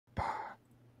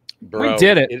Bro, we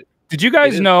did it. Did you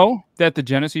guys know that the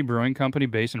Genessee Brewing Company,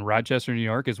 based in Rochester, New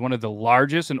York, is one of the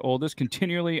largest and oldest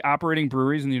continually operating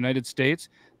breweries in the United States?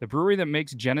 The brewery that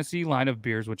makes Genesee line of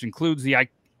beers, which includes the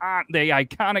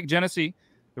iconic Genesee,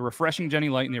 the refreshing Genny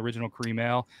Light, and the original cream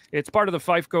ale. It's part of the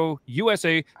FIFCO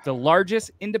USA, the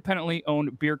largest independently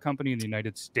owned beer company in the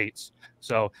United States.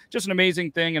 So just an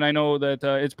amazing thing. And I know that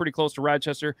it's pretty close to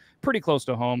Rochester, pretty close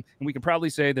to home. And we can proudly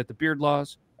say that the Beard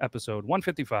Laws, episode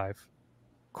 155,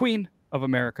 Queen of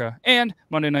America, and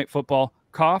Monday Night Football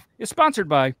Cough is sponsored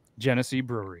by Genessee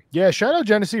Brewery. Yeah, shout out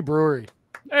Genessee Brewery.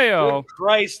 Heyo.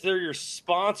 Christ, they're your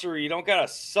sponsor. You don't gotta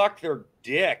suck their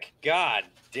dick. God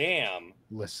damn.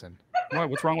 Listen.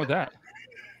 What's wrong with that?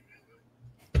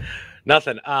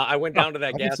 Nothing. I went down to that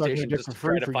I've been gas sucking station dick just for to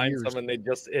try free to for find years. someone. They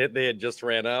had just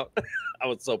ran out. I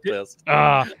was so pissed.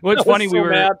 Well, it's I was funny. so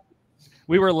mad.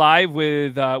 We were live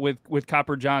with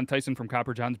Copper John Tyson from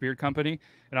Copper John's Beard Company,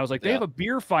 and I was like, they have a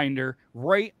beer finder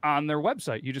right on their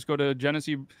website. You just go to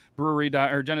Genessee Brewery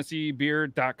or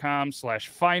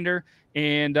GenesseeBeer.com/finder,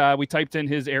 and we typed in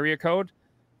his area code,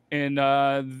 and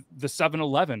the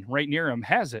 7-Eleven right near him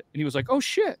has it, and he was like, oh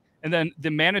shit. And then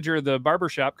the manager of the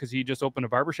barbershop, because he just opened a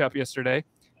barbershop yesterday,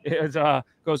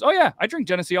 goes, oh yeah, I drink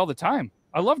Genesee all the time.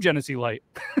 I love Genesee Light.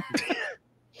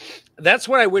 That's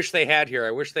what I wish they had here.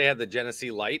 I wish they had the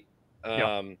Genesee Light.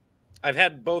 Yep. I've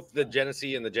had both the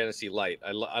Genesee and the Genesee Light.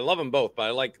 I love them both, but I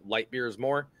like light beers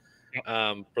more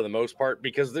for the most part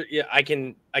because I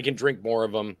can drink more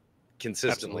of them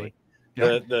consistently.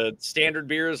 Yep. The standard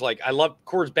beers, like I love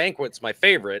Coors Banquet's my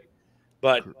favorite,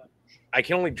 but I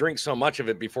can only drink so much of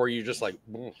it before you just like,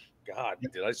 oh, God,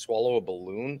 did I swallow a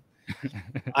balloon?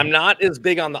 I'm not as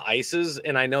big on the ices,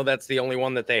 and I know that's the only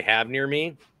one that they have near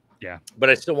me. Yeah, but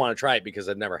I still want to try it because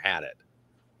I've never had it.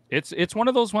 It's one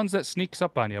of those ones that sneaks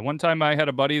up on you. One time I had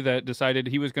a buddy that decided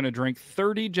he was going to drink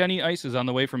 30 Genny Ices on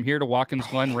the way from here to Watkins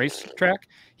Glen racetrack.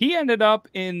 He ended up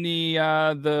in the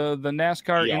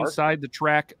NASCAR inside the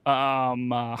track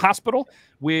hospital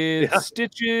with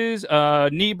stitches,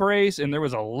 knee brace, and there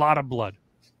was a lot of blood.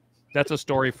 That's a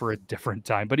story for a different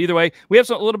time. But either way, we have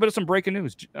a little bit of some breaking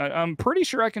news. I'm pretty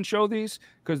sure I can show these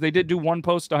because they did do one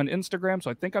post on Instagram, so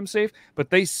I think I'm safe. But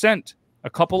they sent a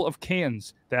couple of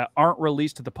cans that aren't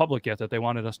released to the public yet that they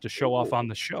wanted us to show off on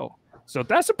the show. So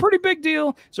that's a pretty big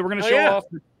deal. So we're going to show off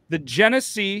the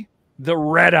Genesee, the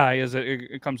red eye, as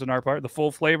it comes in our part, the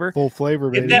full flavor. Full flavor,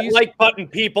 baby. Hit that like button,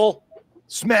 people.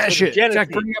 Smash it.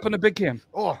 Jack, bring it up in the big can.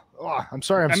 Oh, I'm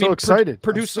sorry. I'm so excited.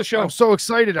 Produce the show. I'm so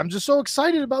excited. I'm just so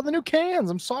excited about the new cans.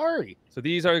 I'm sorry. So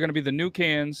these are going to be the new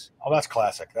cans. Oh, that's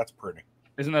classic. That's pretty.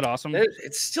 Isn't that awesome?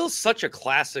 It's still such a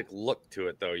classic look to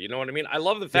it, though. You know what I mean? I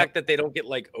love the fact that they don't get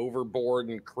like overboard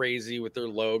and crazy with their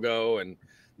logo, and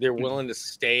they're willing to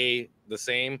stay the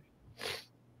same.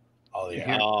 Oh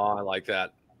yeah. Oh, I like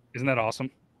that. Isn't that awesome?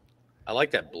 I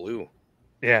like that blue.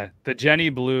 Yeah, the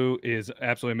Genny Blue is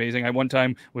absolutely amazing. I one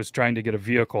time was trying to get a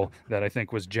vehicle that I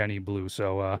think was Genny Blue.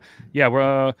 So,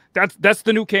 we're that's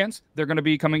the new cans. They're going to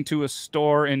be coming to a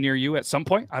store near you at some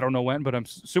point. I don't know when, but I'm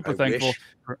super thankful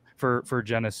for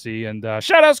Genesee. And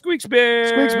shout out Squeaks Beard.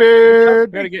 Squeaks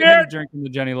Beard. Got to get him drinking the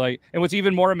Genny Light. And what's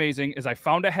even more amazing is I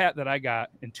found a hat that I got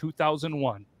in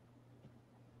 2001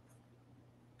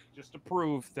 just to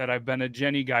prove that I've been a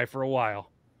Genny guy for a while.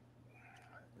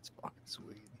 It's fucking sweet.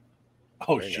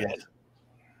 Oh, shit.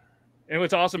 And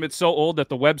what's awesome, it's so old that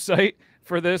the website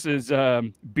for this is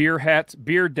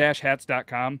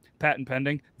beer-hats.com, patent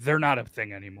pending. They're not a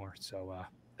thing anymore. So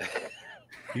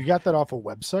you got that off a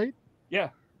website? Yeah,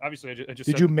 obviously. I just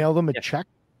Did you mail them a check?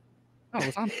 Oh,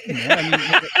 it's on.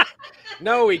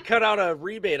 No, he cut out a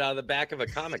rebate out of the back of a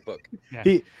comic book.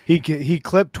 Yeah. He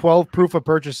clipped 12 proof of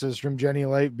purchases from Genny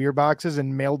Light beer boxes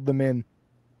and mailed them in.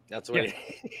 That's what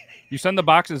you send the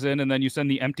boxes in, and then you send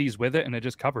the empties with it, and it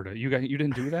just covered it. You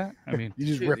didn't do that? I mean, you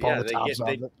just rip all the tops off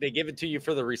it. They give it to you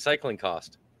for the recycling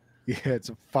cost. Yeah, it's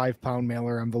a 5-pound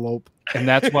mailer envelope, and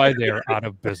that's why they're out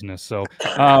of business. So,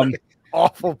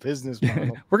 awful business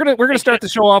model. We're gonna start the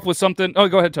show off with something. Oh,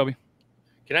 go ahead, Toby.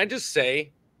 Can I just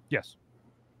say, yes.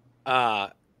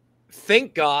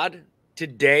 Thank God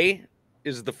today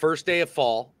is the first day of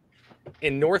fall,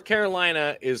 and North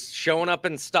Carolina is showing up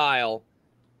in style.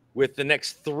 With the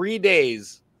next 3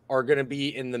 days are going to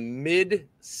be in the mid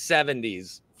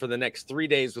 70s for the next 3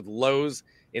 days with lows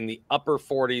in the upper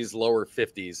 40s, lower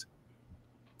 50s.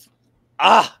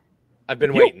 I've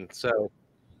been waiting. So,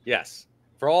 yes,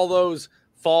 for all those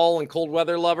fall and cold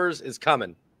weather lovers, is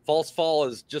coming. False fall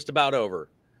is just about over.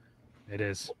 It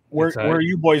is. Where are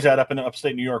you boys at up in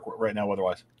upstate New York right now,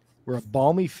 weather-wise? We're a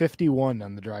balmy 51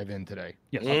 on the drive-in today.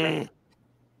 Yes.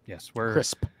 Yes, we're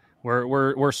crisp.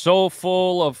 We're so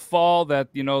full of fall that,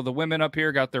 you know, the women up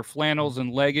here got their flannels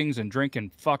and leggings and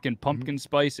drinking fucking pumpkin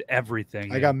spice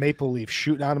everything. I got maple leaf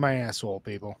shooting out of my asshole,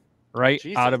 people. Right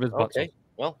Jesus. out of his butt. Okay,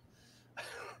 well,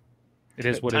 it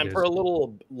is what time it is. for a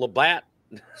little Labatt.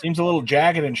 Seems a little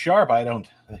jagged and sharp. I don't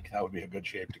think that would be a good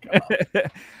shape to come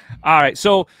out. All right,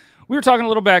 so we were talking a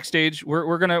little backstage.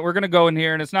 We're gonna go in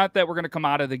here, and it's not that we're gonna come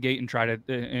out of the gate and try to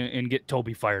and get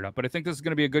Toby fired up, but I think this is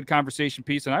gonna be a good conversation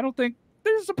piece, and I don't think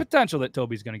there's a potential that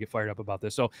Toby's gonna get fired up about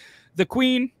this. So, the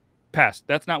Queen passed.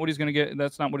 That's not what he's gonna get.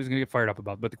 That's not what he's gonna get fired up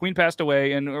about. But the Queen passed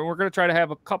away, and we're gonna try to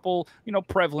have a couple, you know,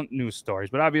 prevalent news stories.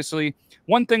 But obviously,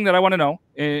 one thing that I want to know,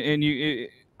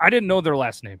 I didn't know their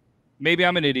last name. Maybe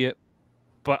I'm an idiot,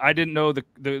 but I didn't know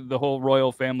the whole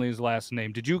royal family's last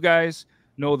name. Did you guys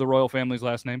know the royal family's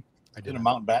last name? I did a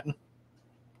Mountbatten.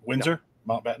 Windsor?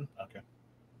 No. Mountbatten? Okay.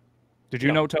 Did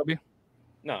you know, Toby?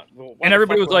 No. And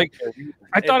everybody was like,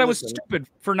 I thought I was stupid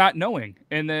for not knowing.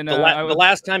 And then the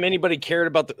last time anybody cared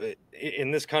about in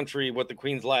this country what the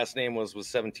Queen's last name was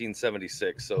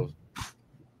 1776. So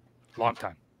long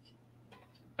time.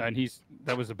 And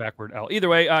that was a backward L. Either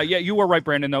way, yeah, you were right,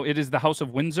 Brandon, though. It is the House of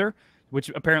Windsor, which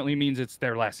apparently means it's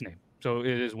their last name. So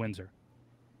it is Windsor.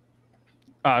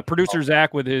 Producer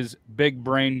Zach with his big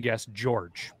brain guess,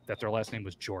 George. That their last name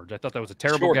was George. I thought that was a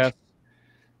terrible guess.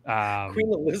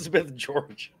 Queen Elizabeth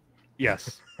George.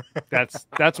 Yes,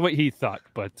 that's what he thought.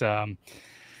 But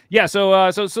yeah,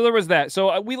 so there was that.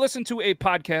 So we listened to a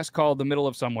podcast called The Middle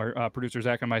of Somewhere. Producer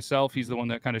Zach and myself. He's the one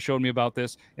that kind of showed me about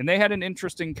this, and they had an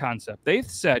interesting concept. They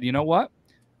said, you know what?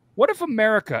 What if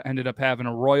America ended up having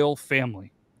a royal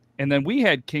family? And then we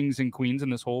had kings and queens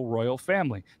in this whole royal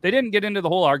family. They didn't get into the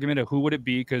whole argument of who would it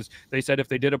be, because they said if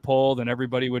they did a poll, then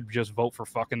everybody would just vote for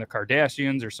fucking the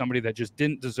Kardashians or somebody that just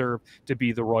didn't deserve to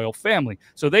be the royal family.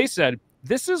 So they said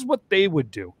this is what they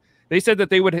would do. They said that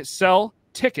they would sell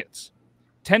tickets.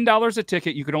 $10 a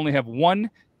ticket. You could only have one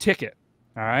ticket.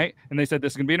 All right. And they said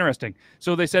this is going to be interesting.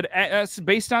 So they said,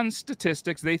 based on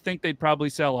statistics, they think they'd probably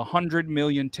sell 100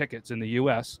 million tickets in the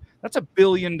U.S. That's $1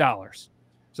 billion.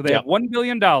 So they have $1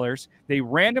 billion. They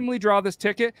randomly draw this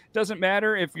ticket. Doesn't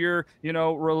matter if you're, you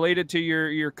know, related to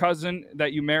your cousin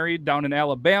that you married down in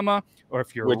Alabama, or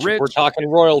if you're rich. We're talking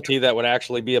royalty, that would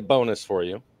actually be a bonus for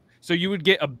you. So you would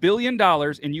get $1 billion,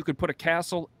 and you could put a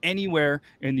castle anywhere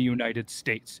in the United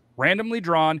States. Randomly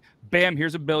drawn. Bam,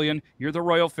 here's $1 billion. You're the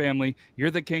royal family.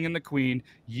 You're the king and the queen.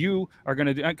 You are going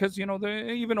to do, because, you know,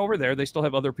 even over there, they still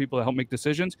have other people that help make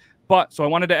decisions. But so I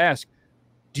wanted to ask,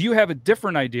 do you have a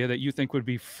different idea that you think would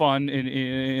be fun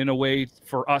in a way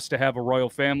for us to have a royal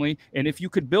family? And if you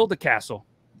could build a castle,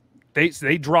 they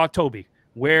draw Toby,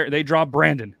 where they draw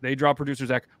Brandon, they draw producer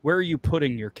Zach. Where are you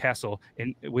putting your castle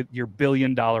with your $1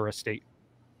 billion estate?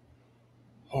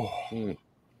 Oh.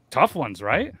 Tough ones,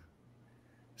 right?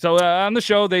 So on the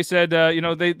show, they said, you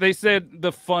know, they said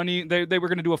the funny, they were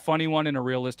going to do a funny one and a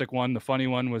realistic one. The funny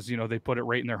one was, you know, they put it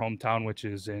right in their hometown, which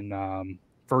is in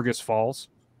Fergus Falls.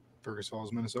 Fergus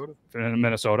Falls, Minnesota. In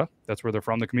Minnesota. That's where they're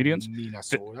from, the comedians.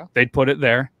 Minnesota. They'd put it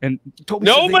there. And Toby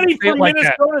nobody from like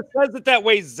Minnesota says it that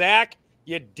way, Zach,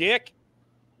 you dick.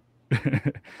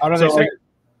 How do they say?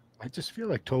 I just feel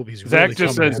like Toby's Zach really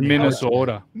just says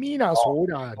Minnesota.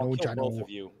 Minnesota. I'll Don't kill you both know? of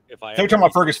you if I They were talking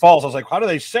about Fergus Falls. I was like, how do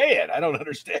they say it? I don't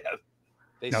understand.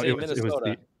 They No, say it was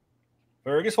Minnesota.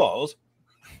 Fergus Falls.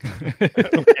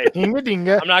 Dinga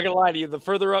dinga. I'm not gonna lie to you. The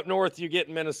further up north you get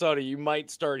in Minnesota, you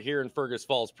might start hearing Fergus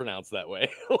Falls pronounced that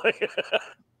way. But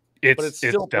it's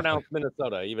still pronounced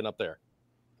Minnesota, even up there.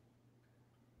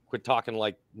 Quit talking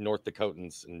like North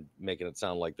Dakotans and making it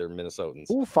sound like they're Minnesotans.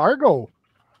 Ooh, Fargo.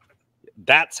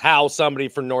 That's how somebody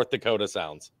from North Dakota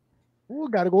sounds. Ooh,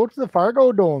 gotta go to the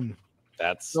Fargo Dome.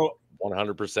 That's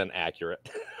 100% accurate.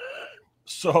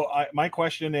 So my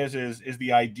question is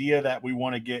the idea that we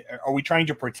want to get, are we trying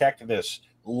to protect this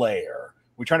lair?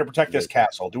 We're trying to protect this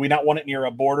castle. Do we not want it near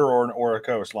a border or a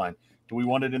coastline? Do we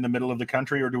want it in the middle of the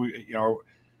country, or do we, you know,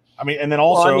 I mean, and then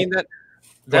also, well, I mean,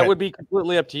 that would be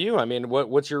completely up to you. I mean,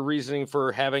 what's your reasoning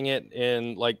for having it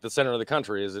in like the center of the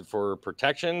country? Is it for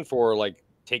protection, for like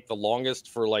take the longest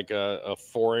for like a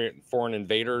foreign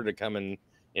invader to come and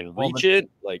reach it?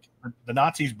 Like the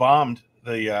Nazis bombed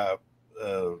the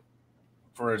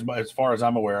for as far as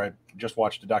I'm aware, I just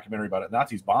watched a documentary about it.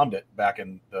 Nazis bombed it back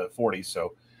in the 40s,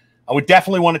 so I would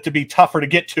definitely want it to be tougher to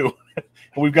get to.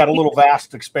 We've got a little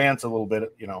vast expanse, a little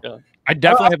bit, you know. Yeah. I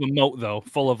definitely have a moat though,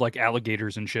 full of like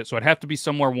alligators and shit. So I'd have to be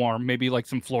somewhere warm, maybe like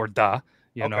some Florida,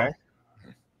 you know.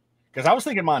 Because I was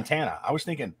thinking Montana. I was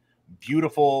thinking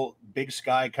beautiful, big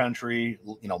sky country,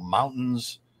 you know,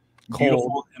 mountains,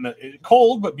 beautiful in the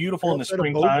cold, but beautiful in the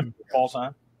springtime, fall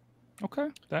time. Okay,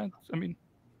 I mean,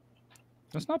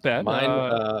 That's not bad.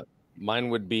 Mine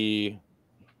would be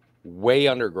way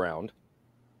underground,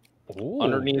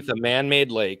 underneath a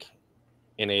man-made lake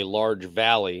in a large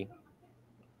valley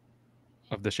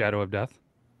of the shadow of death.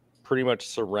 Pretty much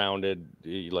surrounded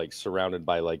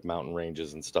by like mountain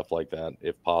ranges and stuff like that,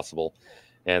 if possible,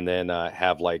 and then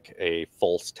have like a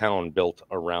false town built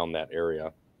around that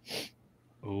area.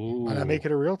 Ooh. Why not make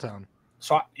it a real town?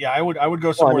 So I would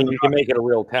go somewhere. Well, I mean, you can make it a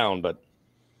real town, but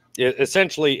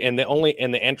essentially, and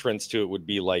the entrance to it would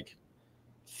be like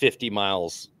 50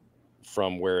 miles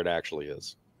from where it actually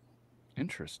is.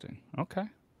 Interesting. Okay.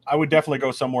 I would definitely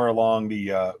go somewhere along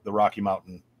the Rocky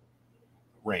Mountain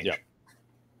range. Yeah.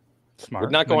 Smart. We're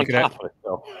not going top of it,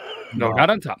 though. No,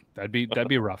 not on top. That'd be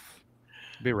rough.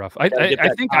 Be rough. I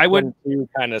think I would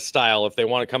kind of style. If they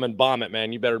want to come and bomb it,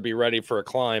 man, you better be ready for a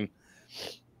climb.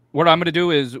 What I'm going to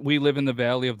do is, we live in the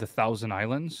Valley of the Thousand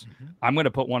Islands. I'm going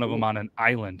to put one of them on an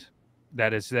island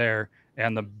that is there,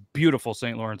 and the beautiful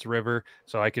St. Lawrence River,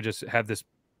 so I could just have this $1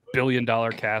 billion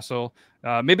castle.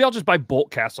 Maybe I'll just buy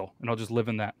Bolt Castle, and I'll just live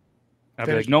in that. I'll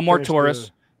be like, no more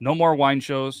tourists, no more wine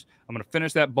shows. I'm going to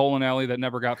finish that bowling alley that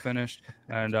never got finished,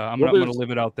 and I'm going to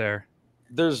live it out there.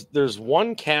 There's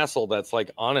one castle that's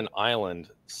like on an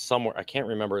island somewhere. I can't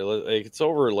remember. It's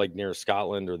over like near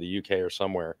Scotland or the UK or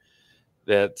somewhere.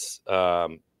 That's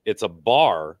it's a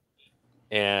bar,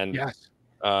 and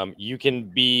you can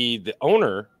be the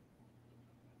owner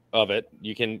of it.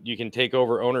 You can take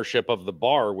over ownership of the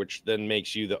bar, which then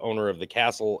makes you the owner of the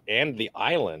castle and the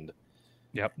island.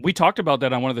 Yep, we talked about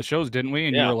that on one of the shows, didn't we?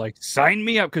 And you were like, "Sign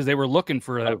me up," because they were looking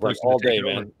for that person all day,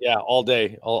 man. Yeah, all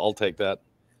day. I'll take that.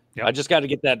 Yep. I just got to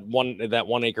get that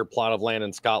 1 acre plot of land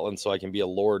in Scotland so I can be a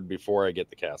lord before I get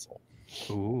the castle.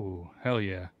 Ooh, hell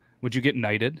yeah! Would you get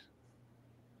knighted?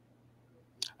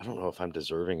 I don't know if I'm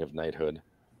deserving of knighthood.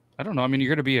 I don't know. I mean, you're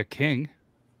going to be a king.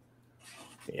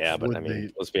 Yeah, but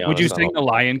let's be honest. Would you sing the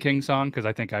Lion King song? Because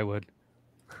I think I would.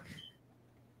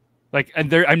 Like,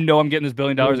 and I know I'm getting this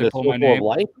 $1 billion. They pull my name.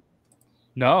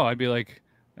 No, I'd be like,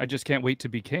 I just can't wait to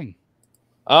be king.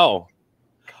 Oh.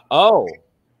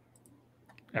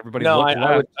 Everybody. No,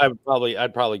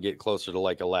 I'd probably get closer to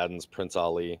like Aladdin's Prince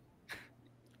Ali.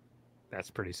 That's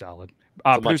pretty solid.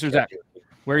 Producer Zach,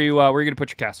 where are you going to put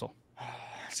your castle?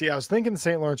 See, I was thinking the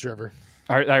St. Lawrence River.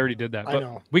 I already did that. But I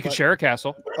know. We could share a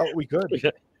castle. Oh, we could.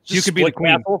 You could be the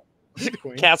queen.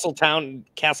 Castle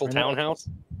townhouse,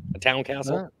 a town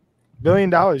castle. $1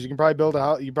 billion. You can probably build a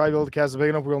house. You can probably build a castle big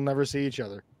enough we'll never see each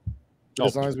other,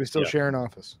 as long as we still share an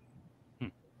office.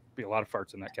 Be a lot of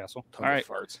farts in that castle. All right.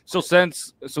 Farts. So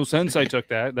since I took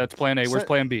that, that's plan A. Where's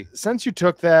plan B? Since you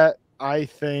took that, I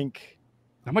think.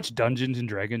 How much Dungeons and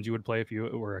Dragons you would play if you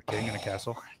were a king in a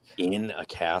castle? In a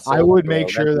castle, I would make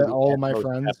sure that all of my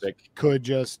friends could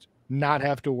just not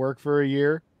have to work for a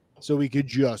year, so we could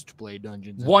just play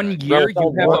Dungeons. 1 year,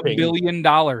 you have $1 billion.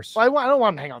 Well, I don't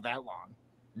want to hang out that long,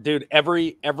 dude.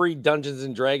 Every Dungeons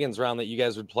and Dragons round that you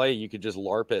guys would play, you could just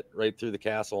LARP it right through the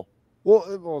castle.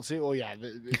 Well, see, yeah,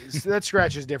 that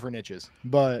scratches different itches,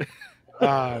 but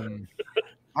I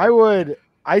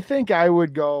think I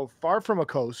would go far from a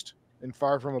coast and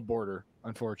far from a border.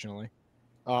 Unfortunately,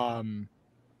 I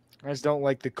just don't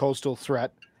like the coastal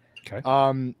threat. Okay.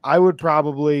 I would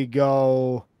probably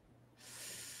go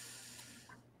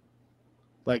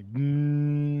like, I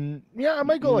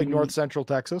might go like north central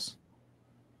Texas,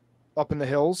 up in the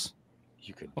hills.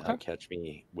 You could not catch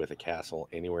me with a castle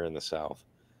anywhere in the South.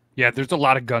 Yeah, there's a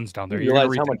lot of guns down there. You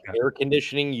realize how much air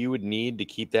conditioning you would need to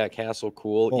keep that castle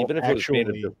cool, even if it was made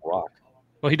of just rock.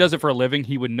 Well, he does it for a living.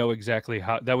 He would know exactly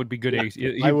how. That would be good.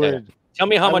 I would. Tell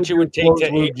me how much it would take to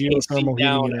AC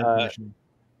down.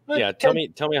 Tell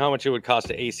me how much it would cost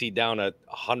to AC down a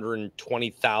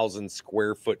 120,000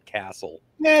 square foot castle.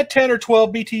 Yeah, 10 or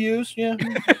 12 BTUs. Yeah,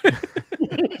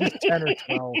 10 or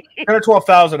 12. 10 or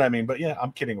 12,000. I mean, but yeah,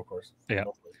 I'm kidding, of course. Yeah.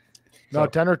 No,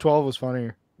 10 or 12 was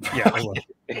funnier. Yeah,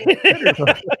 it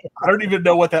was. I don't even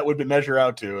know what that would measure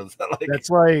out to. Is that like, that's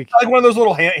like one of those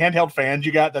little handheld fans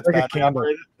you got that's like battery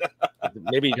operated?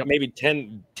 maybe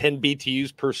 10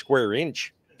 BTUs per square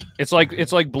inch. It's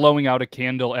like blowing out a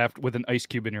candle with an ice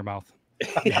cube in your mouth.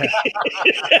 Yeah.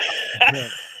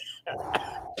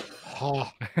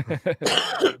 All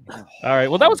right.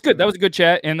 Well, that was good. That was a good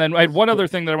chat. And then I had one other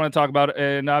thing that I want to talk about.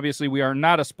 And obviously, we are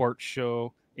not a sports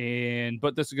show,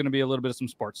 but this is going to be a little bit of some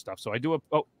sports stuff. So I do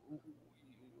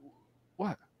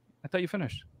what? I thought you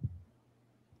finished.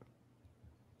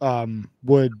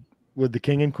 Would the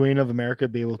King and Queen of America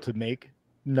be able to make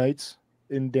knights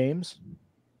and dames?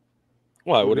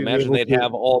 Well, I would imagine they'd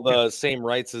have all the same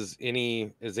rights as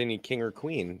any king or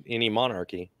queen, any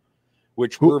monarchy,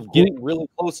 which we're getting really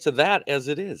close to that as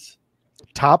it is.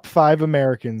 Top 5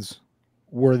 Americans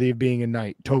worthy of being a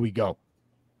knight. Toby, go.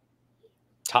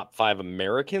 Top 5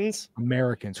 Americans?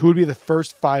 Americans. Who would be the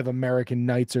first 5 American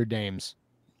knights or dames?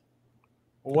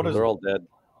 Well, what is They're all dead.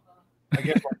 I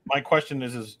guess my question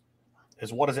is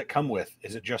what does it come with?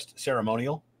 Is it just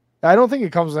ceremonial? I don't think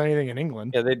it comes with anything in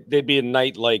England. Yeah, they'd be a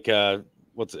knight like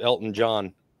what's Elton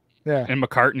John. Yeah. And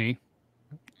McCartney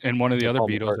and one of the other Paul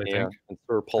Beatles, McCartney, I think. and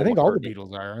Sir Paul I think all the McCartney.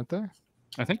 Beatles are, aren't they?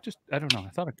 I think I don't know. I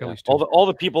thought at least All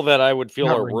the people that I would feel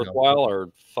Not are Ringo. worthwhile are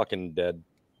fucking dead.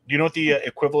 Do you know what the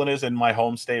equivalent is in my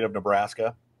home state of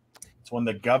Nebraska? It's when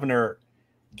the governor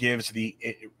gives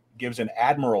an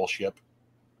admiralship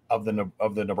of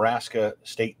the Nebraska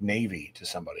State Navy to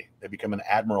somebody. They become an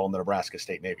admiral in the Nebraska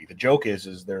State Navy. The joke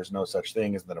is there's no such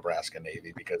thing as the Nebraska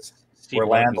Navy because we're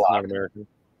Martin's not landlocked. American.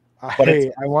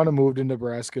 I want to move to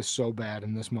Nebraska so bad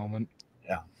in this moment.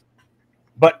 Yeah,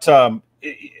 but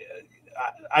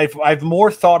I've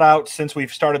more thought out since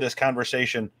we've started this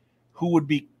conversation who would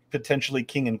be potentially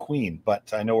king and queen,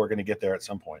 but I know we're going to get there at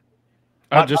some point.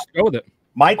 I'll just go with it.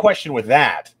 My question with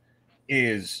that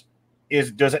is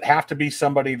does it have to be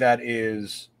somebody that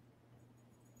is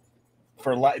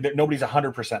that nobody's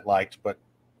 100% liked, but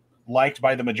liked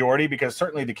by the majority? Because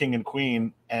certainly the king and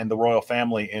queen and the royal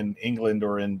family in England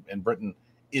or in Britain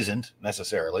isn't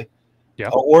necessarily. Yeah.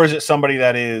 Or is it somebody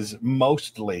that is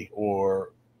mostly,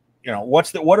 or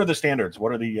what are the standards?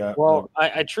 What are the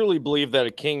I truly believe that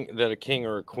a king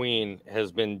or a queen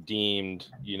has been deemed,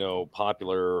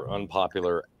 popular or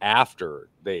unpopular after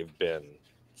they've been,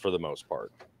 for the most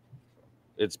part.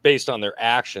 It's based on their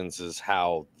actions is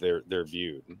how they're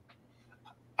viewed.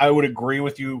 I would agree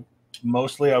with you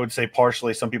mostly. I would say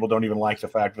partially. Some people don't even like the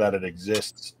fact that it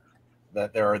exists,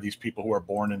 that there are these people who are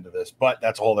born into this, but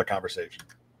that's a whole other conversation.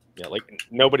 Yeah, like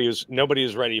nobody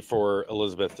was ready for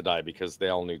Elizabeth to die because they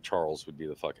all knew Charles would be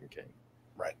the fucking king.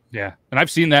 Right. Yeah. And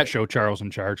I've seen that show, Charles in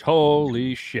Charge.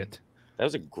 Holy shit. That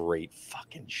was a great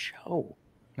fucking show.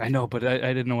 I know, but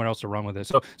I didn't know what else to run with it.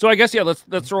 So I guess, yeah, let's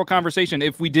throw a conversation.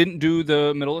 If we didn't do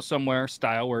the middle of somewhere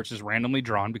style where it's just randomly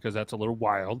drawn, because that's a little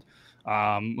wild,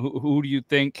 who do you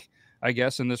think, I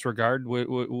guess, in this regard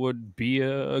would be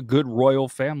a good royal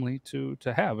family to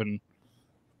have? And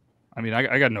I mean,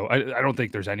 I don't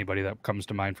think there's anybody that comes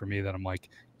to mind for me that I'm like,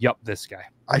 yup, this guy.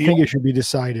 I think it should be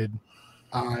decided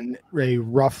on a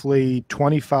roughly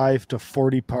 25 to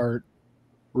 40 part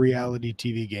reality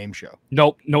TV game show.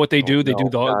 Nope. Know what they do? They do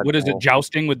God, what is it?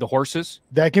 Jousting with the horses?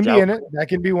 That can be in it. That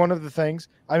can be one of the things.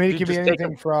 I mean, it can be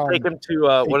anything from take them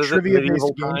to what is it?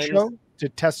 Medieval game times? show to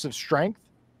tests of strength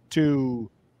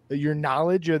to your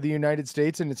knowledge of the United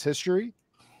States and its history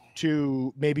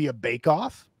to maybe a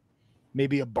bake-off,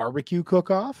 maybe a barbecue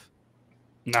cook-off.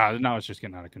 Nah, now it's just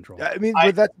getting out of control. I mean,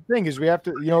 but that's the thing is we have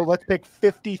to, let's pick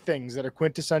 50 things that are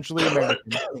quintessentially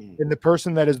American. And the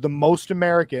person that is the most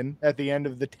American at the end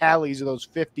of the tallies of those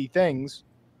 50 things,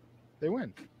 they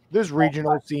win. There's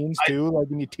regional scenes too, like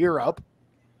when you tear up.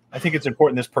 I think it's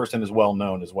important this person is well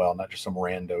known as well, not just some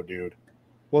rando dude.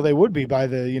 Well, they would be by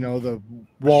the, the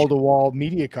wall-to-wall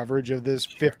media coverage of this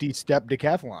 50-step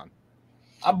decathlon.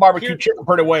 I'm barbecue chicken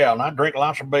pretty well, and I drink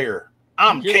lots of beer.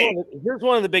 I'm king. Here's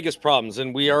one of the biggest problems,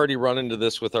 and we already run into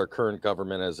this with our current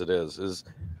government as it is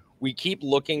we keep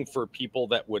looking for people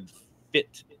that would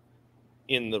fit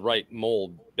in the right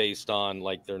mold based on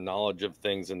like their knowledge of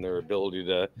things and their ability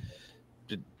to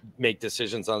make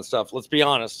decisions on stuff. Let's be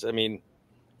honest. I mean,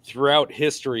 throughout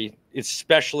history,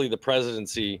 especially the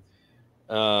presidency,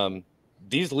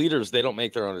 these leaders, they don't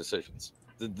make their own decisions.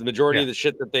 The majority of the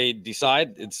shit that they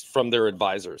decide, it's from their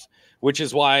advisors, which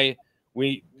is why,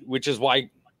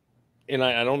 and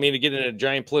I don't mean to get in a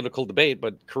giant political debate,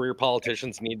 but career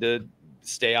politicians need to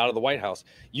stay out of the White House.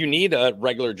 You need a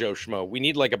regular Joe Schmo. We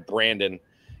need like a Brandon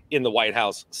in the White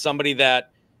House, somebody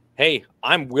that, hey,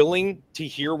 I'm willing to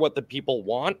hear what the people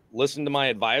want, listen to my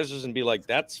advisors and be like,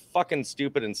 that's fucking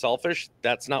stupid and selfish.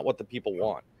 That's not what the people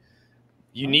want.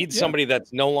 You need somebody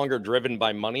that's no longer driven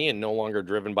by money and no longer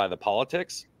driven by the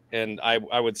politics. And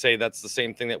I would say that's the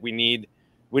same thing that we need,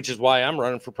 which is why I'm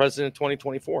running for president in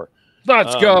 2024.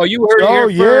 Let's go. You heard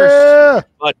it here first.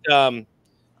 But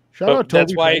Shout out Toby.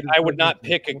 That's why I would not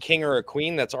pick a king or a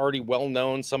queen that's already well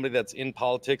known, somebody that's in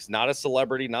politics, not a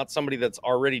celebrity, not somebody that's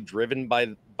already driven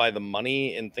by the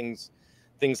money and things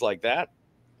like that.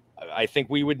 I think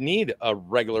we would need a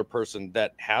regular person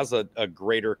that has a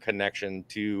greater connection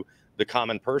to the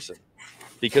common person,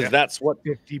 because that's what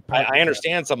I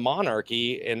understand. It's a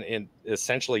monarchy and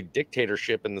essentially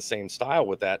dictatorship in the same style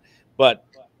with that. But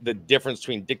the difference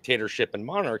between dictatorship and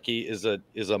monarchy is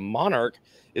a monarch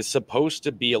is supposed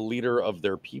to be a leader of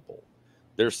their people.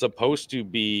 They're supposed to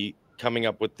be coming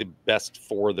up with the best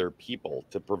for their people,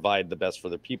 to provide the best for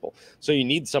their people. So you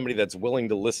need somebody that's willing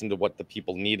to listen to what the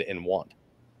people need and want.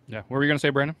 Yeah. What were you going to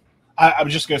say, Brandon? I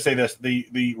was just going to say this: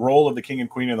 the role of the king and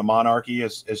queen of the monarchy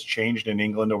has changed in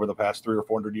England over the past 300 or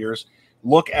 400 years.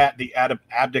 Look at the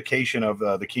abdication of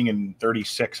the king in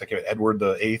 36, Edward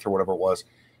VIII or whatever it was.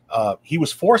 He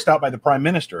was forced out by the prime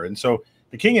minister, and so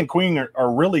the king and queen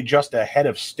are really just a head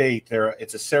of state.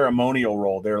 It's a ceremonial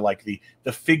role. They're like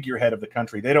the figurehead of the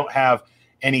country. They don't have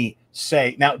any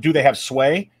say. Now, do they have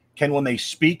sway? When they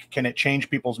speak, can it change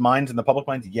people's minds in the public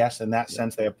minds? Yes, in that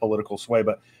sense, they have political sway.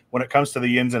 But when it comes to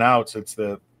the ins and outs, it's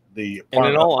the and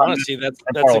in all honesty,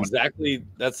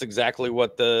 that's exactly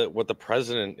what the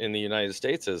president in the United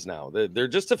States is now. They're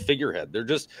just a figurehead.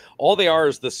 All they are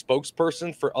is the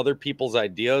spokesperson for other people's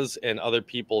ideas and other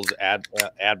people's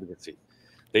advocacy.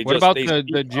 What about the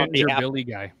Ginger Billy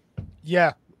guy?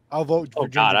 Yeah, I'll vote for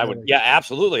Ginger God, I Billy. would. Yeah,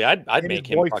 absolutely. I'd make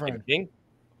him fucking king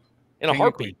in a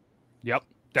heartbeat. Yep,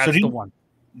 that's the one.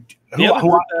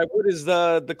 What is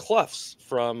the Cluffs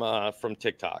from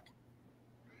TikTok?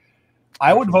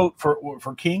 I would vote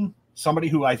for King, somebody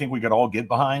who I think we could all get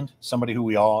behind, somebody who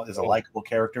is a likable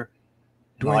character.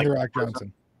 Dwayne The Rock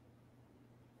Johnson.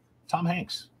 Tom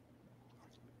Hanks.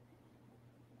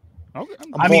 Okay.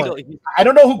 I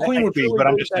don't know who Queen would be, but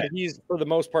I'm just saying. He's, for the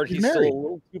most part, he's still a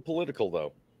little too political,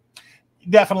 though.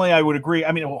 Definitely, I would agree.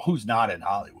 I mean, who's not in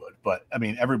Hollywood? But I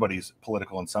mean, everybody's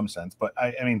political in some sense. But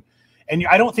I mean, and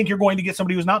I don't think you're going to get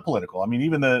somebody who's not political. I mean,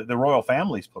 even the royal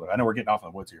family's political. I know we're getting off in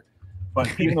the woods here, but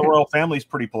even the royal family's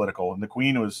pretty political, and the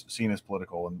Queen was seen as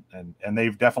political, and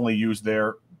they've definitely used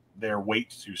their weight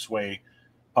to sway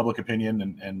public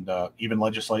opinion and even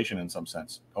legislation in some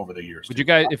sense over the years. Would you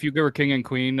guys, if you were king and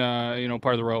queen,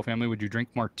 part of the royal family, would you drink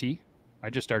more tea? I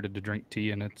just started to drink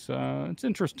tea, and it's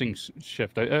interesting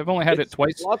shift. I've only had it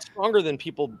twice. It's a lot stronger than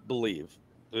people believe.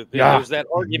 There's that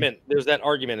argument. There's that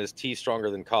argument: is tea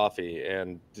stronger than coffee?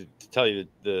 And to tell you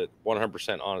the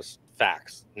 100% honest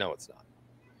facts, no, it's not.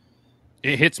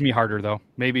 It hits me harder though.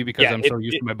 Maybe because I'm so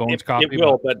used to my bones coffee. It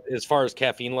will, but as far as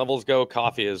caffeine levels go,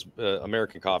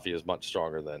 American coffee is much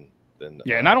stronger than.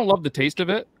 And I don't love the taste of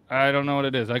it. I don't know what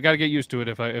it is. I got to get used to it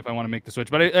if I want to make the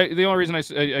switch. But the only reason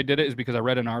I did it is because I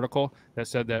read an article that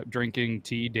said that drinking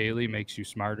tea daily makes you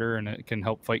smarter and it can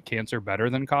help fight cancer better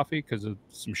than coffee because of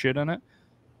some shit in it.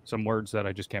 Some words that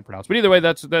I just can't pronounce. But either way,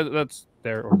 that's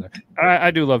there or there. I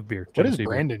do love beer. What is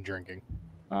Brandon drinking?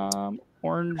 Orange.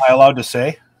 Am I allowed to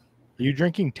say? Are you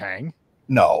drinking Tang?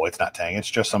 No, it's not Tang.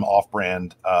 It's just some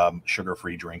off-brand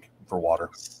sugar-free drink for water.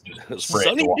 Just spray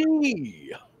Sunny it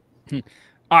D.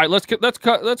 All right, let's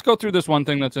go through this one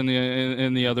thing that's in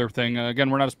the other thing.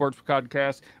 Again, we're not a sports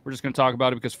podcast. We're just going to talk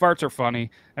about it because farts are funny.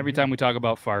 Every time we talk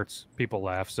about farts, people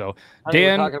laugh. So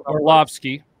Dan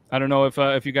Orlovsky. I don't know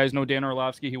if you guys know Dan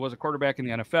Orlovsky. He was a quarterback in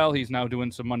the NFL. He's now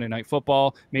doing some Monday Night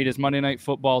Football. Made his Monday Night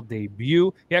Football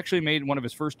debut. He actually made one of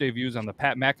his first debuts on the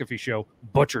Pat McAfee show.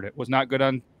 Butchered it. Was not good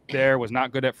on there. Was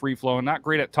not good at free flowing. Not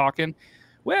great at talking.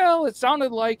 Well, it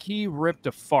sounded like he ripped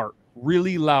a fart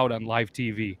really loud on live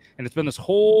TV, and it's been this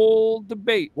whole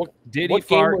debate. What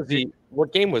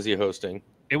game was he hosting?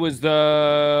 It was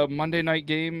the Monday night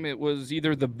game. It was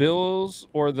either the Bills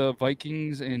or the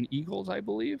Vikings and Eagles, I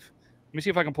believe. Let me see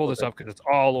if I can pull this up because it's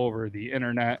all over the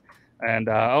internet. And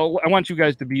I want you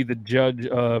guys to be the judge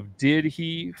of did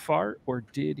he fart or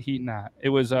did he not? It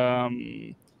was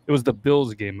the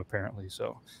Bills game apparently.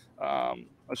 So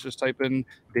let's just type in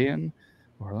Dan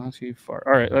Orlovsky fart.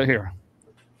 All right, here.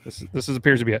 This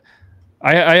appears to be it.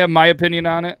 I have my opinion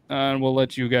on it, and we'll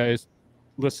let you guys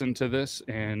listen to this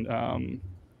and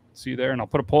see there. And I'll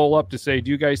put a poll up to say,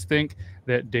 do you guys think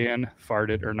that Dan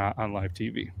farted or not on live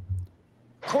TV?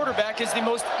 Quarterback is the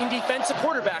most indefensive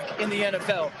quarterback in the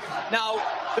NFL. Now,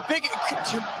 the big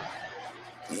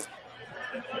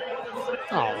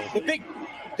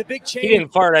change. He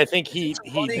didn't fart. I think he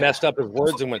messed up his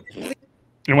words and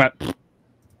went.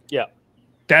 Yeah.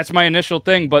 That's my initial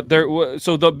thing, but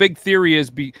so the big theory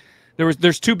is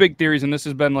there's two big theories, and this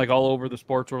has been like all over the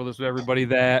sports world, this with everybody,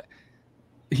 that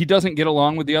he doesn't get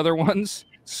along with the other ones,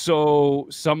 so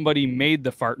somebody made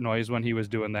the fart noise when he was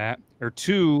doing that, or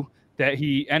two, that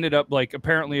he ended up like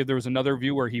apparently there was another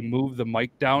view where he moved the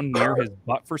mic down near his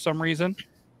butt for some reason,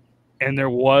 and there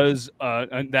was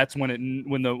and that's when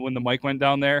the mic went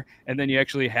down there, and then you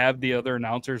actually have the other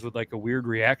announcers with like a weird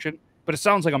reaction, but it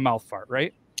sounds like a mouth fart,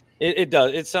 right? It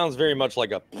does. It sounds very much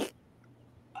like a.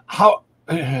 How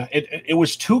it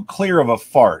was too clear of a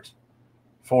fart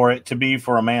for it to be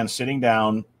for a man sitting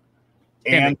down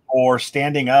and or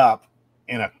standing up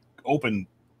in an open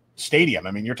stadium.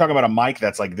 I mean, you're talking about a mic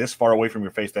that's like this far away from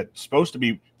your face that's supposed to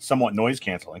be somewhat noise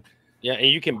canceling. Yeah, and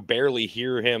you can barely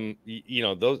hear him. You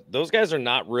know, those guys are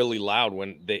not really loud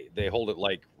when they hold it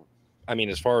like, I mean,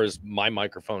 as far as my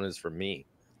microphone is for me.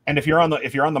 And if you're on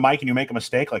the mic and you make a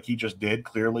mistake, like he just did,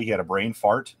 clearly he had a brain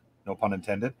fart, no pun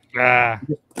intended.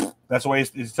 That's the way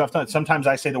it's tough. Sometimes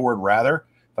I say the word rather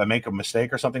if I make a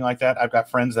mistake or something like that. I've got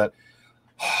friends that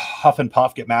huff and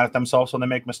puff, get mad at themselves when they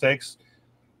make mistakes.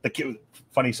 The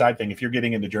funny side thing, if you're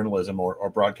getting into journalism or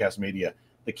broadcast media,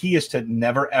 the key is to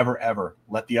never, ever, ever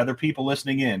let the other people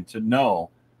listening in to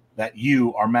know that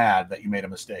you are mad that you made a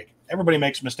mistake. Everybody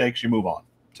makes mistakes. You move on.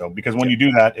 So because when you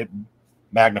do that, it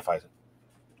magnifies it.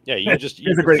 Yeah, you just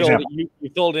you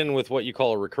filled in with what you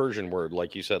call a recursion word,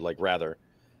 like you said, like rather,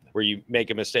 where you make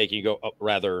a mistake, you go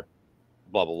rather,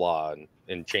 blah blah blah,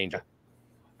 and change it.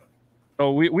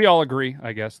 So we all agree,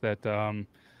 I guess, that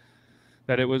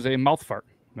that it was a mouth fart.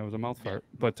 It was a mouth fart.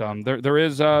 But there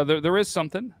is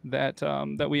something that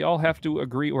that we all have to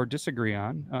agree or disagree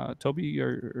on. Toby,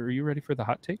 are you ready for the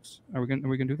hot takes? Are we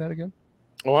gonna do that again?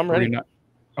 Oh, I'm ready.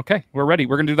 Okay, we're ready.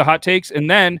 We're going to do the hot takes, and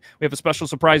then we have a special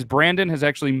surprise. Brandon has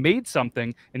actually made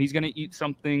something, and he's going to eat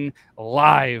something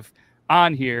live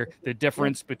on here, the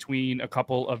difference between a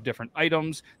couple of different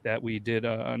items that we did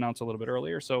announce a little bit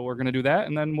earlier. So we're going to do that,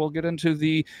 and then we'll get into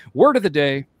the word of the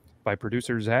day by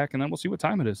producer Zach, and then we'll see what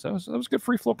time it is. That was a good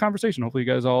free flow conversation. Hopefully you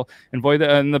guys all enjoy that.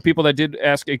 And the people that did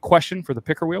ask a question for the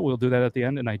picker wheel, we'll do that at the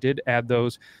end, and I did add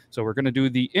those. So we're going to do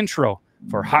the intro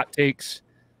for hot takes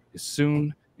as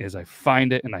soon as I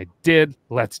find it, and I did.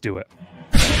 Let's do it.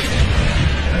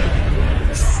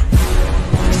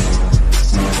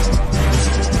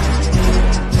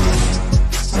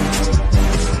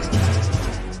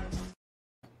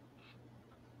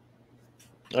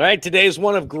 All right, today's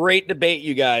one of great debate,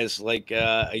 you guys. Like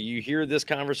you hear this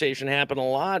conversation happen a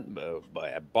lot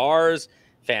at bars,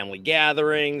 family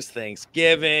gatherings,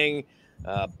 Thanksgiving,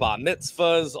 bat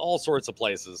mitzvahs, all sorts of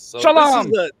places. So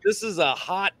this is a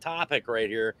hot topic right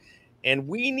here, and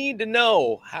we need to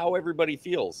know how everybody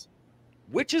feels.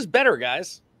 Which is better,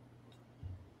 guys?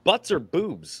 Butts or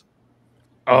boobs?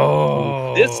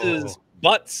 Oh, this is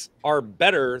butts are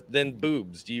better than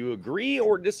boobs. Do you agree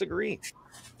or disagree?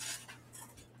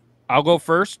 I'll go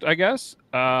first, I guess.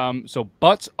 So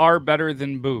butts are better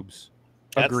than boobs.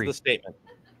 Agree. That's the statement.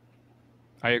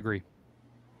 I agree.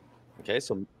 Okay,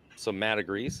 so Matt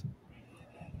agrees.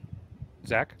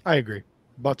 Zach? I agree.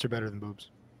 Butts are better than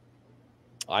boobs.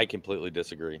 I completely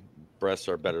disagree. Breasts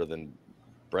are better than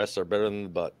the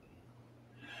butt.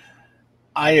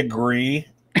 I agree.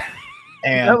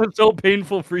 And that was so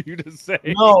painful for you to say.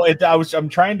 No, I'm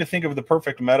trying to think of the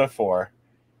perfect metaphor.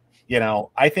 You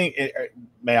know, I think.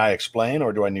 May I explain,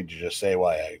 or do I need to just say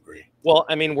why I agree? Well,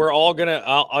 I mean, we're all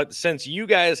gonna. Since you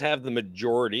guys have the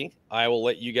majority, I will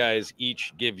let you guys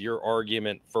each give your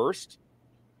argument first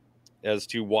as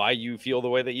to why you feel the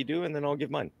way that you do, and then I'll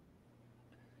give mine.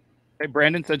 Hey,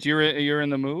 Brandon, since you're in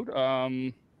the mood,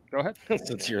 go ahead.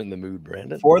 Since you're in the mood,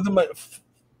 Brandon.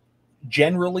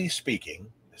 Generally speaking,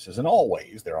 this isn't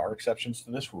always. There are exceptions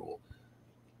to this rule.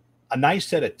 A nice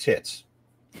set of tits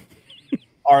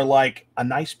are like a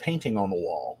nice painting on the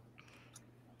wall,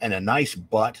 and a nice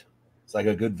butt is like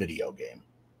a good video game.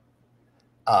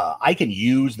 I can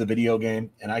use the video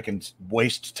game, and I can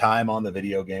waste time on the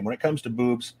video game. When it comes to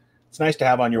boobs, it's nice to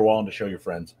have on your wall and to show your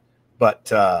friends.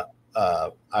 But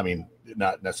I mean,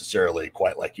 not necessarily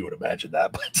quite like you would imagine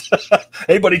that. But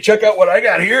hey, buddy, check out what I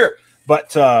got here.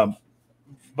 But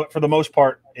for the most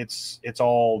part, it's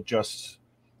all just,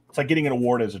 it's like getting an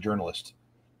award as a journalist.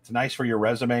 It's nice for your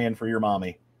resume and for your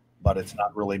mommy, but it's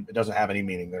not really, it doesn't have any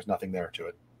meaning. There's nothing there to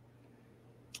it.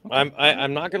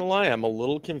 I'm not going to lie. I'm a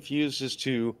little confused as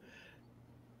to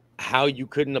how you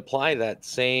couldn't apply that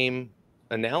same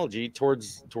analogy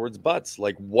towards butts.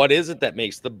 Like, what is it that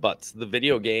makes the butts the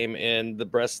video game and the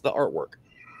breasts the artwork?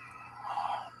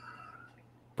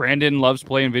 Brandon loves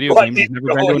playing video games. He's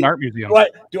never been to an art museum.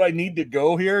 Do I need to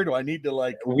go here? Do I need to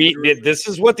like? This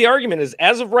is what the argument is.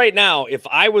 As of right now, if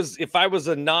I was a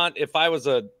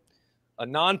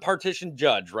non-partition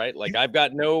judge, right? Like I've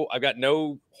got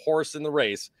no horse in the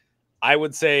race. I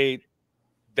would say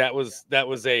that was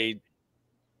a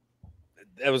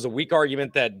weak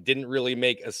argument that didn't really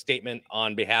make a statement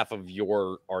on behalf of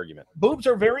your argument. Boobs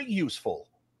are very useful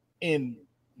in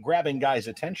grabbing guys'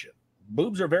 attention.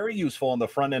 Boobs are very useful on the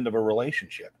front end of a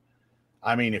relationship.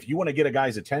 I mean, if you want to get a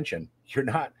guy's attention, you're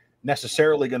not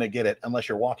necessarily going to get it unless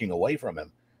you're walking away from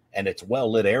him and it's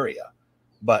well-lit area.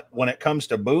 But when it comes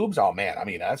to boobs, oh man, I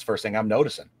mean, that's the first thing I'm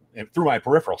noticing through my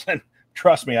peripherals. And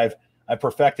trust me, I've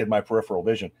perfected my peripheral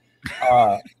vision.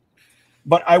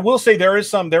 But I will say there is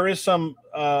some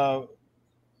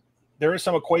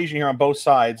equation here on both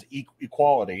sides,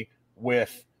 equality.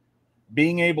 with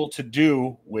being able to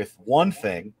do with one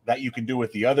thing that you can do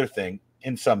with the other thing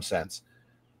in some sense.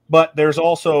 But there's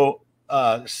also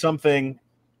something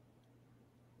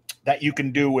that you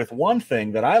can do with one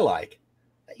thing that I like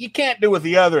that you can't do with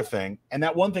the other thing. And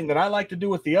that one thing that I like to do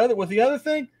with the other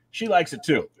thing, she likes it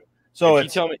too. So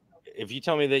if you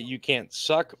tell me that you can't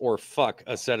suck or fuck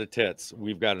a set of tits,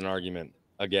 we've got an argument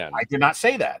again. I did not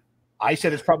say that. I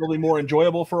said it's probably more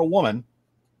enjoyable for a woman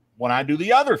when I do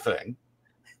the other thing,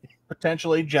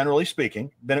 potentially, generally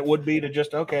speaking, than it would be to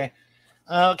just, okay,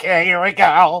 here we go.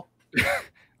 All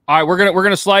right, we're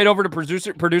gonna slide over to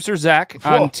producer Zach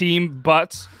on Team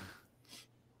Butts.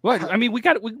 What? I mean,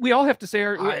 we all have to say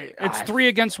it's 3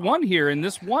 against 1 here, and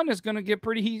this one is gonna get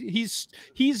pretty. He's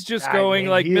just going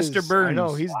like Mr. Burns. I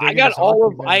know he's. I got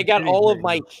all of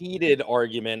my heated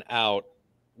argument out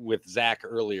with Zach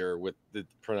earlier with the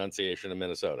pronunciation of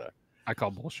Minnesota. I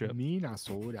call bullshit.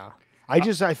 Minnesota.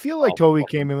 I feel like Toby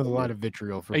came in with a lot of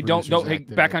vitriol for. Hey, don't. Hey,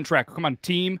 back on track. Come on,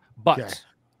 Team Butts. Okay.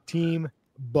 Team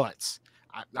Butts.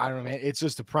 I don't know, man. It's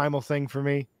just a primal thing for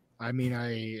me. I mean,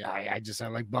 I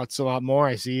like butts a lot more.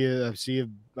 I see a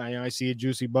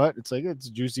juicy butt. It's like it's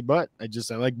a juicy butt. I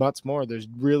like butts more. There's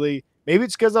really maybe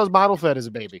it's because I was bottle fed as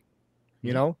a baby.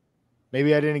 You know,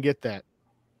 maybe I didn't get that.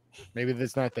 Maybe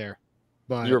that's not there.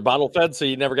 But you were bottle fed, so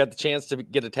you never got the chance to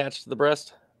get attached to the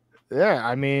breast. Yeah,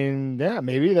 I mean, yeah,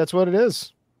 maybe that's what it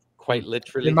is. Quite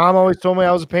literally. Your mom always told me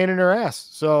I was a pain in her ass.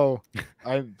 So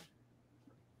I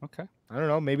don't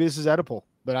know. Maybe this is Oedipal,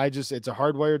 but it's a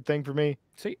hardwired thing for me.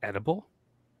 Say edible?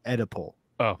 Oedipal.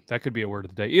 Oh, that could be a word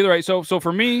of the day. Either way, so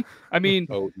for me, I mean,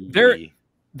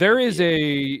 there is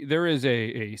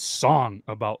a song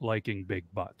about liking big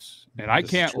butts, and I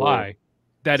can't lie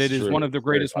that it is one of the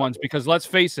greatest ones because let's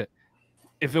face it,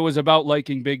 if it was about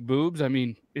liking big boobs, I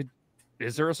mean,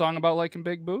 is there a song about liking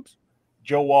big boobs?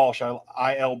 Joe Walsh,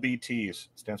 ILBTs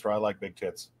stands for I like big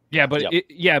tits. Yeah, but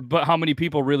but how many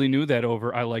people really knew that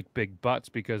over I like big butts?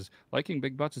 Because liking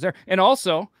big butts is there. And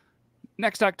also,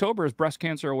 next October is Breast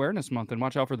Cancer Awareness Month, and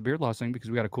watch out for the beard loss thing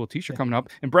because we got a cool T-shirt coming up.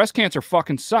 And breast cancer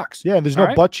fucking sucks. Yeah, there's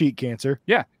no butt cheek cancer.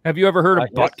 Yeah, have you ever heard of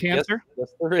butt cancer? Yes,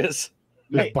 there is.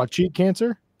 There's butt cheek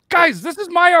cancer. Guys, this is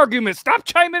my argument. Stop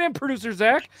chiming in, producer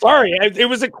Zach. Sorry, it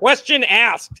was a question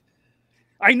asked.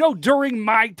 I know during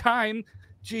my time.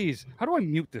 Jeez, how do I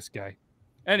mute this guy?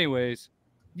 Anyways,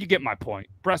 you get my point.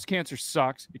 Breast cancer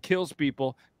sucks. It kills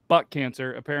people. Butt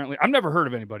cancer, apparently. I've never heard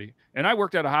of anybody. And I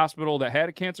worked at a hospital that had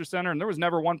a cancer center, and there was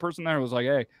never one person there who was like,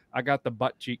 hey, I got the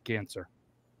butt cheek cancer.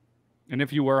 And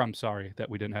if you were, I'm sorry that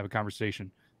we didn't have a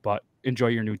conversation. But enjoy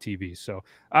your new TV. So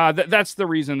that's the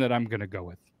reason that I'm going to go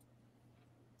with.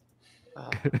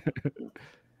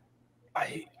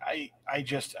 I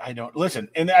don't listen.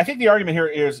 And I think the argument here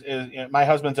is my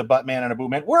husband's a butt man and a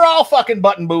boob man. We're all fucking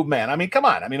butt and boob man. I mean, come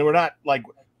on. I mean, we're not like,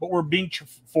 but we're being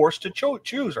forced to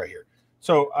choose right here.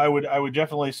 So I would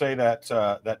definitely say that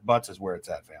that butts is where it's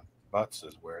at, fam. Butts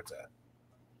is where it's at.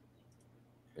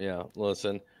 Yeah,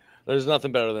 listen, there's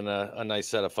nothing better than a nice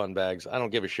set of fun bags. I don't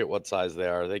give a shit what size they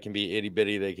are. They can be itty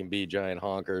bitty. They can be giant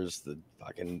honkers. The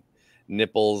fucking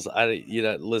nipples.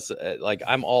 Listen, like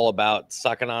I'm all about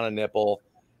sucking on a nipple,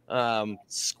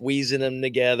 squeezing them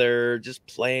together, just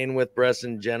playing with breasts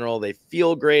in general. They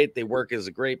feel great. They work as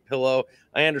a great pillow.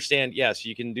 I understand. Yes,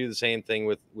 you can do the same thing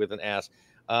with an ass.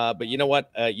 But you know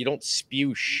what? You don't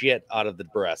spew shit out of the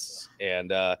breasts.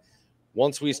 And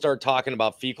once we start talking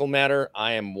about fecal matter,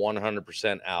 I am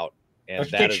 100% out. And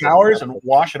that take showers and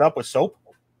wash it up with soap?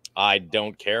 I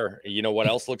don't care. You know what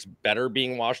else looks better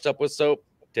being washed up with soap?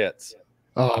 Tits.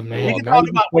 Oh man, we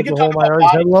can talk about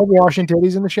I love washing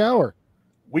titties in the shower.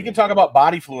 We can talk about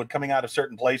body fluid coming out of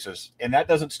certain places, and that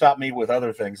doesn't stop me with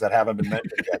other things that haven't been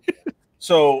mentioned yet.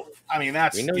 So, I mean,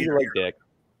 that's we know you like dick.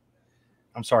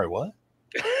 I'm sorry, what?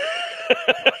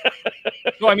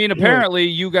 So, I mean, apparently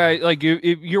you guys, like,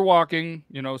 if you're walking,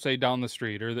 say down the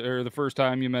street or the first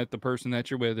time you met the person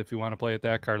that you're with, if you want to play at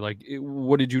that card, like,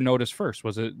 what did you notice first?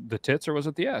 Was it the tits or was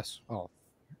it the ass? Oh,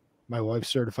 my wife's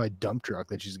certified dump truck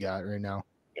that she's got right now.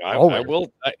 I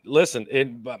will listen.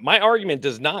 My argument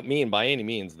does not mean by any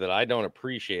means that I don't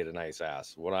appreciate a nice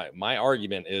ass. My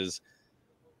argument is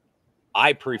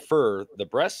I prefer the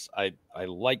breasts. I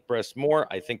like breasts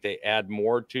more. I think they add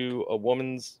more to a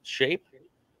woman's shape.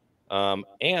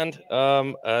 And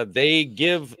they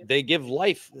give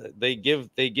life. They give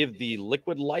the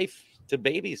liquid life to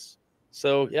babies.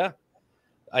 So yeah,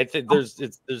 I think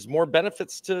there's more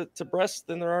benefits to breasts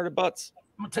than there are to butts.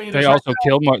 I'm gonna tell you they also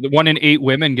kill more. 1 in 8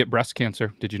 women get breast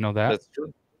cancer. Did you know that? That's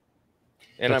true.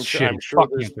 And That's I'm sure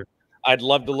I'd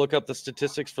love to look up the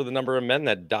statistics for the number of men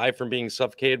that die from being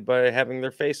suffocated by having their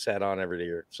face sat on every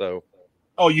year. So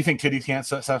Oh, you think titties can't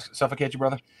suffocate you,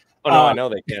 brother? Oh no, I know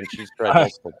they can. She's tried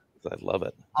multiple. I love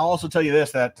it. I'll also tell you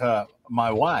this, that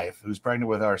my wife, who's pregnant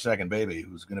with our second baby,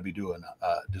 who's going to be doing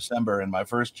December, and my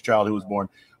first child who was born,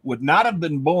 would not have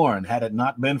been born had it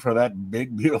not been for that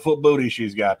big, beautiful booty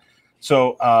she's got.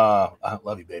 So I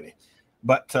love you, baby.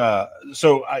 But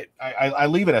so I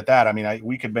leave it at that. I mean,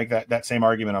 we could make that same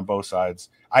argument on both sides.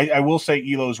 I will say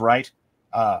Elo's right.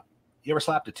 You ever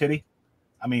slapped a titty?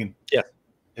 I mean, yeah.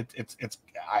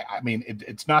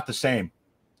 It's not the same.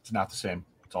 It's not the same.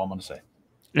 That's all I'm going to say.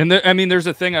 And there's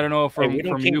a thing, I don't know from you,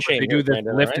 but they do this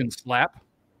Brandon, lift right? and slap,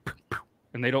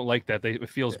 and they don't like that. It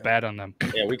feels bad on them.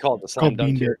 Yeah, we call it the slam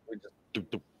dunk here.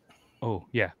 Oh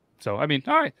yeah. So I mean,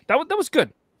 all right, that was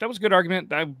good. That was a good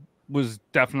argument. I was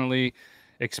definitely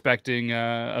expecting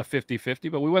a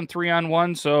 50-50, but we went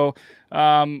 3-on-1. So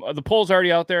the poll's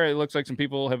already out there. It looks like some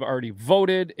people have already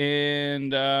voted,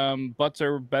 and butts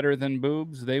are better than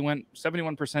boobs. They went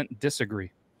 71%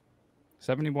 disagree.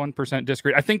 71%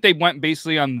 disagree. I think they went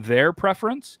basically on their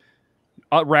preference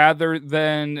rather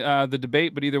than the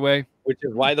debate, but either way. Which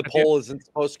is why the poll isn't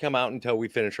supposed to come out until we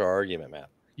finish our argument, Matt.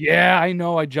 Yeah, I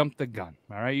know. I jumped the gun.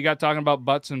 All right. You got talking about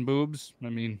butts and boobs. I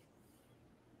mean,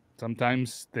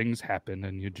 sometimes things happen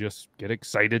and you just get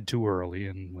excited too early,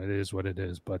 and it is what it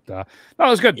is. But no, it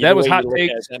was good. That was hot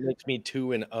takes. That makes me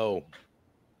 2-0.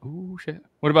 Oh, shit.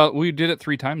 What about, we did it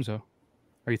 3 times, though.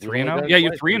 Are you 3-0? Yeah,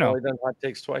 you're 3-0. We've only done hot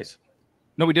takes twice.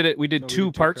 No, we did it. We did two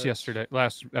parts yesterday,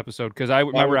 last episode, because I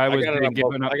remember I was giving up cheese.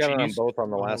 I got it on both on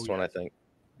the last one, I think.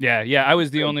 Yeah, I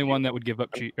was the only one that would give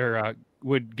up cheese, or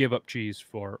would give up cheese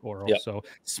for oral. Yep. So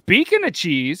speaking of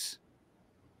cheese,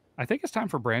 I think it's time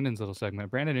for Brandon's little segment.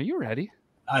 Brandon, are you ready?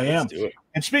 I am. Let's do it.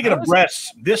 And speaking of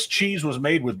breasts, this cheese was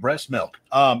made with breast milk.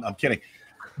 I'm kidding,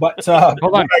 but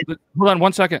hold on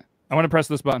 1 second. I want to press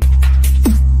this button.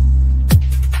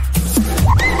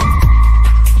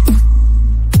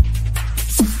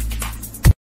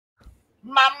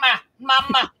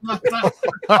 Mama.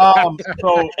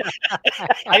 So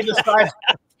I decided.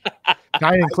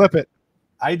 I didn't clip it.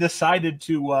 I decided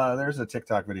to. There's a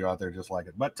TikTok video out there just like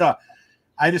it, but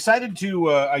I decided to.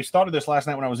 I started this last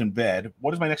night when I was in bed.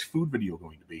 What is my next food video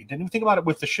going to be? Didn't even think about it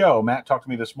with the show. Matt talked to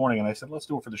me this morning, and I said, "Let's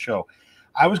do it for the show."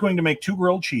 I was going to make 2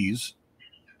 grilled cheeses,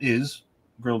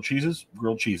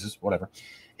 whatever.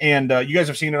 And you guys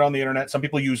have seen it on the internet. Some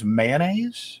people use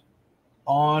mayonnaise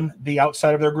on the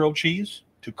outside of their grilled cheese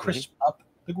to crisp up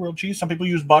the grilled cheese. Some people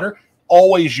use butter.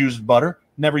 Always use butter.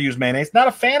 Never use mayonnaise. Not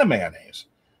a fan of mayonnaise.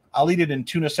 I'll eat it in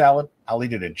tuna salad. I'll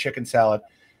eat it in chicken salad.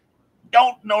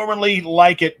 Don't normally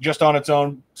like it just on its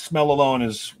own. Smell alone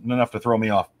is enough to throw me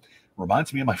off.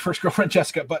 Reminds me of my first girlfriend,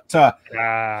 Jessica. But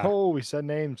we said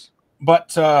names. But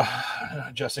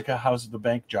Jessica, how's the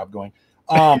bank job going?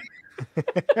 I'm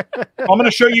going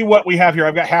to show you what we have here.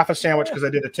 I've got half a sandwich because I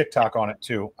did a TikTok on it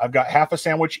too. I've got half a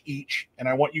sandwich each, and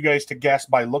I want you guys to guess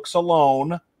by looks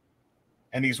alone.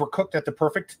 And these were cooked at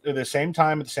the same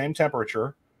time, at the same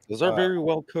temperature. Those are very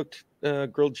well cooked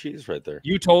grilled cheese right there.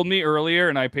 You told me earlier,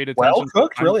 and I paid attention. Well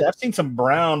cooked, really? I've seen some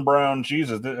brown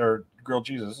cheeses or grilled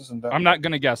cheeses. Isn't that? I'm not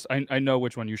going to guess. I know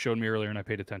which one you showed me earlier, and I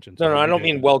paid attention. No, I don't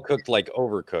mean well cooked like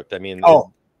overcooked. I mean,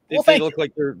 they look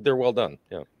like they're well done.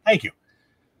 Yeah. Thank you.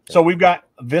 So we've got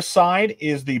this side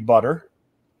is the butter,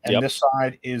 and this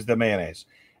side is the mayonnaise.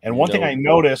 And one thing I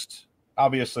noticed,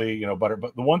 obviously, butter,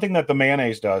 but the one thing that the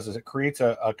mayonnaise does is it creates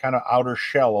a kind of outer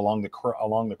shell along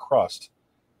the crust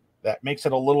that makes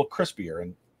it a little crispier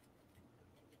and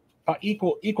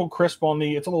equal crisp on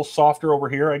the. It's a little softer over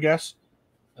here, I guess,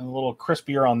 and a little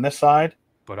crispier on this side.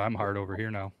 But I'm hard over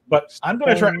here now. But I'm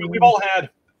going to try. We've all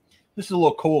had. This is a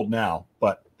little cold now,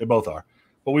 but they both are.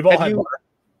 But we've all had butter.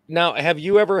 Now, have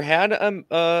you ever had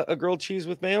a grilled cheese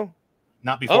with mayo?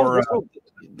 Not before.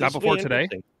 Not before today.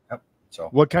 Yep. So,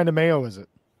 what kind of mayo is it?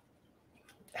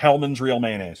 Hellman's Real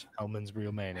Mayonnaise. Hellman's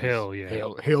Real Mayonnaise. Hell yeah.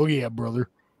 Hell yeah, brother.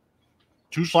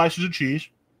 2 slices of cheese.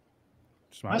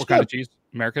 Smart. What kind of cheese?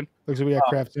 American? Looks like we got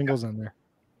Kraft singles on there.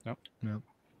 Nope.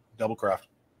 Double Kraft.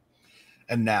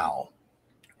 And now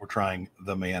we're trying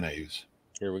the mayonnaise.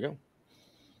 Here we go.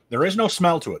 There is no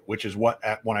smell to it, which is what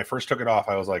when I first took it off,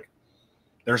 I was like,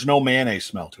 there's no mayonnaise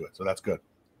smell to it. So that's good.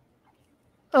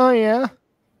 Oh, yeah.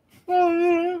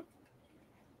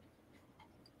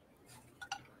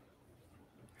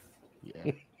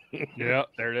 Yeah,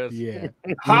 there it is. Yeah.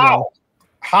 How?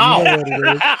 You know what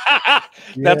it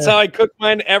is. That's how I cook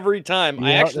mine every time. Yeah,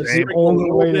 I actually that's the sprinkle a only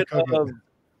little way to bit cook it. of.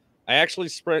 I actually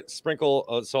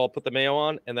sprinkle. So I'll put the mayo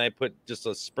on, and I put just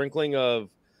a sprinkling of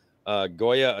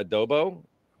Goya adobo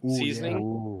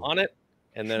seasoning on it,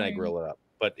 and then I grill it up.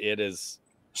 But it is.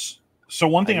 So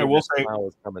one thing I will say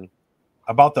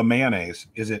about the mayonnaise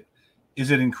is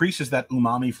is it increases that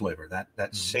umami flavor,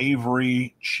 that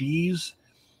savory cheese,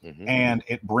 and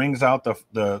it brings out the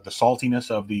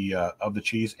saltiness of the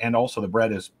cheese, and also the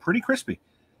bread is pretty crispy.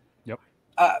 Yep.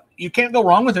 You can't go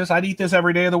wrong with this. I'd eat this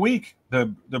every day of the week. The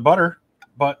butter,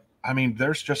 but I mean,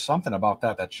 there's just something about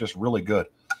that's just really good.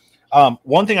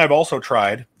 One thing I've also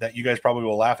tried that you guys probably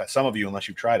will laugh at, some of you unless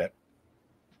you've tried it.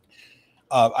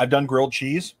 I've done grilled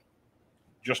cheese,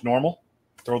 just normal.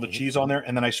 Throw the cheese on there,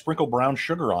 and then I sprinkle brown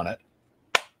sugar on it,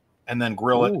 and then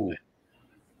grill it.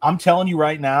 I'm telling you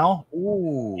right now,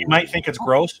 you might think it's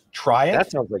gross. Try it. That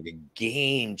sounds like a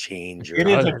game changer. It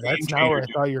is a That's game not where I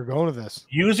changer. thought you were going with this.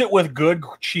 Use it with good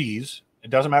cheese. It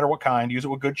doesn't matter what kind. Use it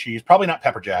with good cheese. Probably not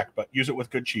pepper jack, but use it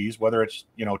with good cheese, whether it's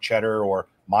cheddar or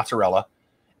mozzarella.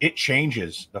 It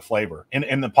changes the flavor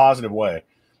in the positive way.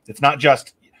 It's not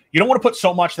just, you don't want to put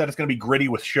so much that it's going to be gritty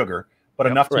with sugar, but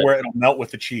enough to where it'll melt with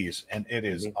the cheese, and it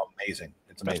is amazing.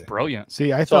 It's amazing. That's brilliant.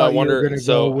 See, I So thought I wonder. you were going to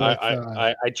go with.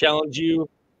 I challenge you.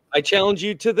 I challenge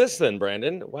you to this then,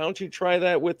 Brandon. Why don't you try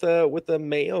that with a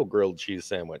mayo grilled cheese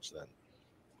sandwich then?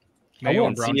 Mayo and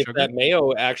And brown see if sugar. that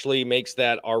mayo actually makes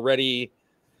that already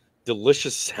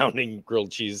delicious sounding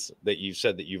grilled cheese that you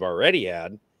said that you've already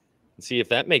had, and see if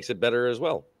that makes it better as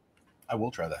well. I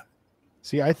will try that.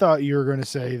 See, I thought you were going to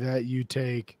say that you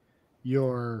take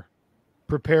your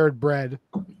prepared bread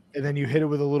and then you hit it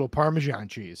with a little Parmesan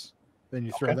cheese. Then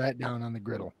you throw that down on the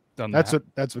griddle. Done That's that.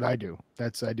 what I do.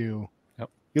 I do. Yep.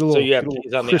 Get a little, So you have get a little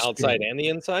cheese on the crispy. outside and the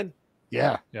inside.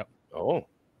 Yeah. Oh,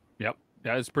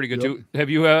 Yeah, it's pretty good Yep. too. Have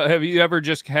you ever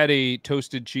just had a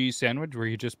toasted cheese sandwich where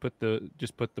you just put the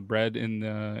bread in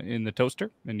the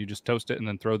toaster and you just toast it and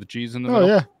then throw the cheese in the Oh middle?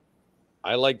 yeah.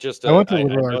 I like just. I went to I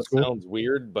liberal know arts it school. sounds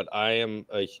weird, but I am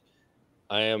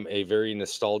a very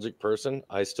nostalgic person.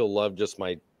 I still love just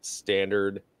my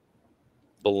standard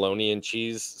bologna and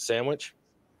cheese sandwich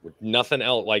with nothing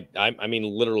else. Like I mean,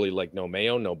 literally, like no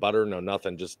mayo, no butter, no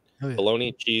nothing. Just Oh, yeah.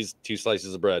 bologna, cheese, 2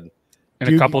 slices of bread. And Do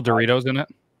a you- couple Doritos in it.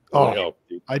 Oh,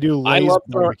 Dude. I do. I Lay's love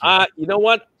throwing. barbecue. You know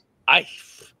what? I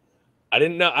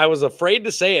didn't know. I was afraid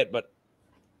to say it, but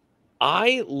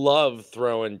I love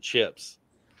throwing chips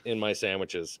in my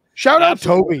sandwiches. Shout out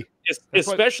Absolutely. Toby. That's what-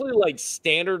 Especially like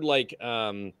standard, like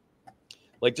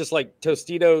just like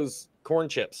Tostitos corn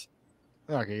chips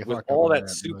Okay, you with fucked up all on that but-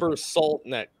 super salt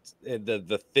and that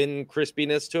the thin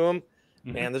crispiness to them.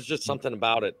 Mhm. Man, there's just something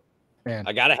about it. Man.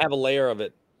 I gotta have a layer of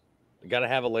it. I gotta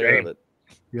have a layer of it.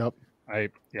 Yep.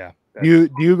 Yeah. Do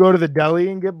you go to the deli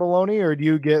and get bologna, or do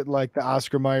you get like the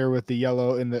Oscar Mayer with the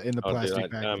yellow in the Oh, dude,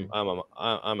 plastic packaging?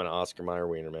 I'm an Oscar Mayer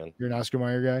wiener, man. You're an Oscar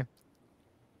Mayer guy.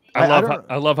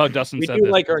 I love how Dustin We said do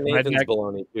this. like our Nathan's Redneck-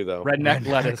 bologna too, though. Redneck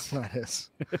lettuce. lettuce.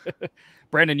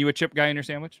 Brandon, you a chip guy in your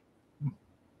sandwich?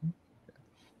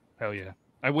 Hell yeah.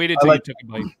 I waited I till like- you took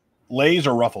a bite. Lay's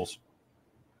or Ruffles?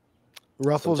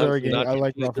 Ruffles Sometimes are a game. not I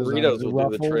like just Ruffles. Doritos The will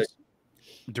do the trick.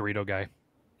 Dorito guy.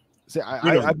 See,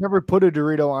 Doritos. I've never put a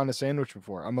Dorito on a sandwich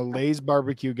before. I'm a Lay's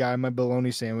barbecue guy. My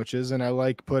bologna sandwiches, and I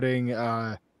like putting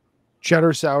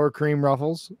cheddar sour cream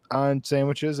Ruffles on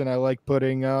sandwiches, and I like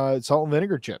putting salt and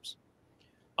vinegar chips.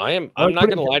 I'm like not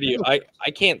putting gonna lie to you. Doritos.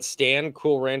 I can't stand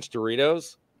Cool Ranch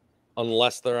Doritos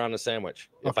unless they're on a sandwich.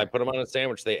 If I Okay. put them on a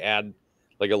sandwich, they add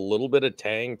like a little bit of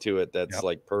tang to it. That's Yep.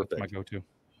 like That's perfect. my go-to.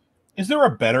 Is there a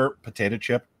better potato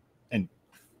chip? And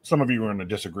some of you are going to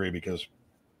disagree because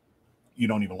you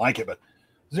don't even like it, but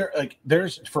is there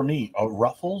there's for me a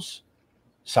Ruffles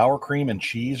sour cream and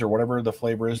cheese or whatever the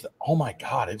flavor is. Oh my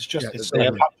god, it's just Yeah, it's they so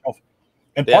have- top shelf.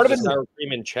 And They part have of the it is sour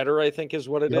cream and cheddar, I think, is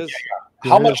what it Yep. is.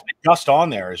 how It much is. they dust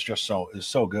on there is just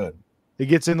so good. It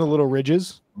gets in the little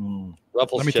ridges. Mm.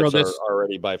 Ruffles Let me throw chips are this-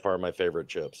 already by far my favorite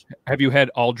chips. Have you had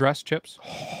all dressed chips?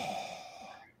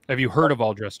 Have you heard of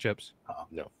all dressed chips?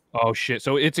 No. Oh shit!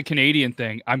 So it's a Canadian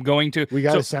thing. I'm going to. We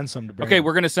got to so- send some to Brandon. Okay,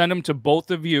 we're gonna send them to both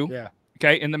of you. Yeah.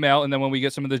 Okay, in the mail, and then when we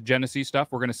get some of the Genesee stuff,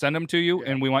 we're gonna send them to you,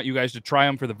 Yeah. and we want you guys to try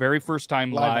them for the very first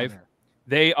time Live on live. there.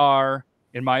 They are,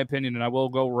 in my opinion, and I will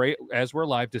go right as we're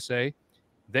live to say,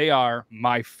 they are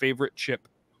my favorite chip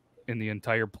in the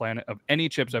entire planet of any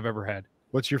chips I've ever had.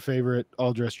 What's your favorite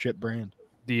all dressed chip brand?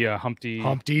 The Humpty.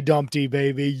 Humpty Dumpty,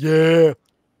 baby. Yeah.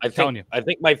 telling you. I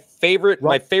think my favorite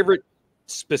Ruff-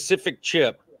 specific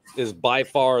chip is by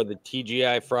far the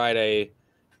TGI Friday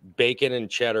bacon and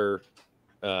cheddar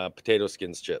potato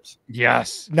skins chips.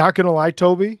 Yes. Not gonna lie,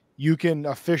 Toby, you can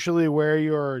officially wear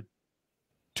your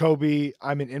Toby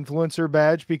I'm an influencer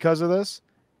badge because of this.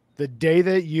 The day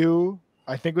that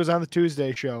I think it was on the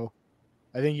Tuesday show,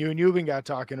 I think you and Euban got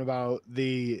talking about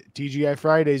the TGI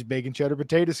Fridays bacon cheddar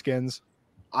potato skins.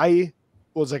 I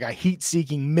was like a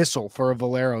heat-seeking missile for a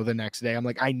Valero the next day. I'm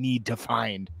like, I need to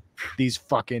find these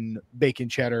fucking bacon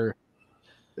cheddar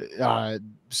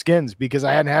skins because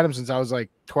I hadn't had them since I was like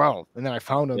 12, and then I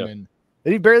found them, Yep. and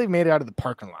he barely made it out of the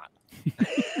parking lot.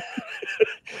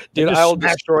 Dude, just I'll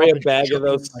smashed destroy them a bag and of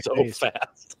those shoved them in so my face.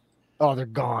 fast. Oh, they're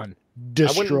gone. I went and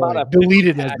Destroyed. bought a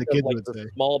Deleted, 50 as pack the of, kids like, would the say.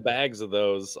 small bags of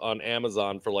those on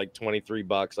Amazon for like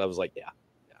 $23. I was like, yeah.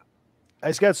 I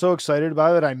just got so excited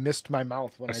about it, I missed my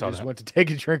mouth when I I saw just that. went to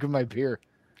take a drink of my beer.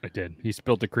 I did. He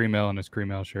spilled the cream ale on his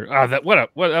cream ale shirt. Ah, that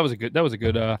that was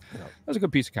a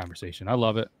good piece of conversation. I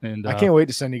love it. And I can't wait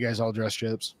to send you guys all dress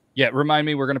chips. yeah, remind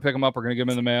me. We're gonna pick them up. We're gonna get them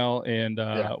in the mail, and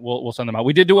Yeah. we'll send them out.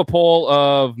 We did do a poll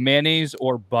of mayonnaise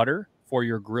or butter for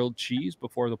your grilled cheese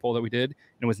before the poll that we did, and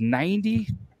it was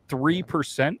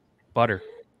 93% butter.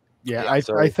 Yeah, Yeah,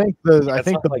 so I think the that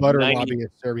think sounds the like butter 90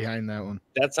 lobbyists are behind that one.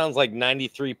 That sounds like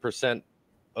 93%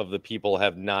 of the people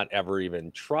have not ever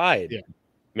even tried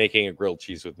making a grilled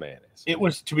cheese with mayonnaise. It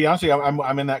was, to be honest with you,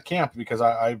 I'm in that camp because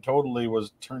I totally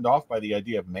was turned off by the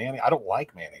idea of mayonnaise. I don't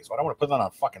like mayonnaise. I don't want to put that on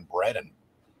fucking bread, and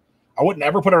I wouldn't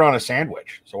ever put it on a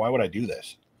sandwich. So why would I do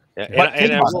this? Yeah, But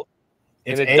think about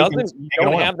and It's it egg and doesn't. You egg and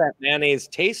don't oil. have that mayonnaise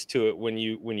taste to it when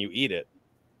you eat it.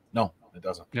 No, it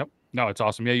doesn't. Yep. No, it's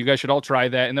awesome. Yeah, you guys should all try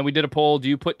that. And then we did a poll. Do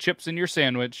you put chips in your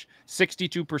sandwich?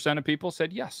 62% of people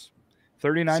said yes.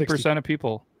 39% of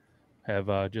people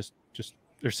have just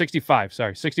there's 65.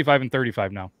 Sorry, 65 and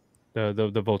 35 now.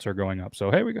 The votes are going up.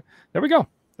 So hey, we go. There we go.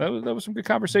 That was some good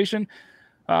conversation.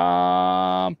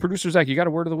 Producer Zach, you got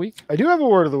a word of the week? I do have a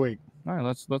word of the week. All right,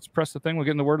 let's press the thing. We'll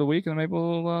get in the word of the week, and then maybe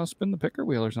we'll spin the picker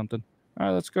wheel or something. All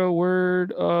right, let's go.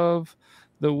 Word of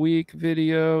the week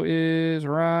video is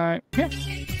right here.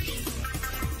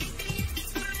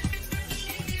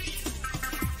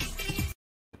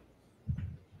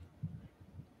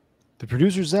 The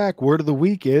producer Zach word of the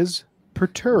week is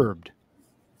perturbed.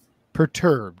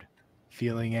 Perturbed,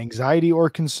 feeling anxiety or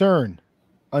concern,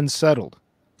 unsettled.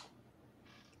 Is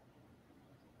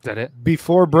that it?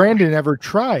 Before Brandon ever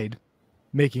tried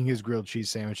making his grilled cheese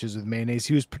sandwiches with mayonnaise,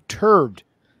 he was perturbed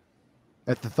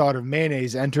at the thought of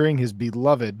mayonnaise entering his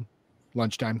beloved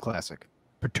lunchtime classic.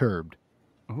 Perturbed.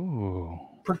 Ooh.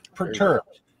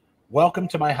 Perturbed. Welcome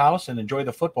to my house and enjoy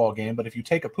the football game, but if you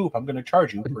take a poop, I'm going to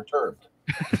charge you perturbed.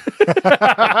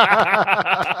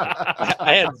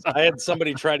 I had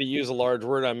somebody try to use a large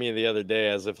word on me the other day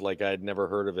as if like I'd never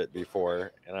heard of it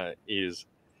before, and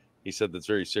he said that's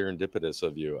very serendipitous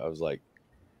of you. I was like,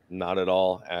 not at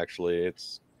all, actually.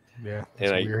 It's Yeah.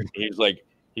 and Weird. he's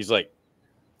like,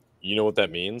 you know what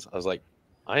that means? I was like,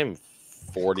 I am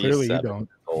Clearly you 47 don't. years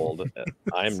old.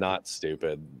 I'm not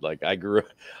stupid. Like I grew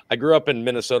up in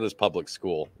Minnesota's public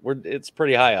school. It's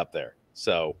pretty high up there.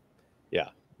 So yeah,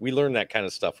 we learned that kind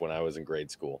of stuff when I was in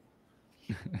grade school.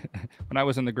 When I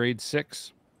was in the grade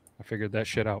 6, I figured that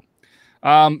shit out.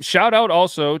 Shout out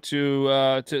also to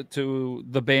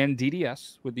the band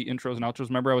DDS with the intros and outros.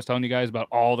 Remember I was telling you guys about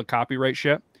all the copyright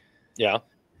shit? Yeah.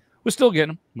 We're still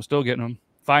getting them.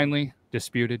 Finally,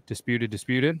 disputed.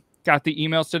 Got the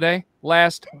emails today.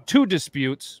 Last 2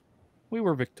 disputes, we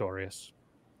were victorious.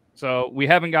 So we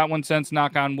haven't got one since,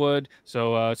 knock on wood.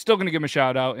 So still going to give them a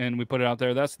shout out, and we put it out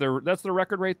there. That's the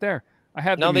record right there. I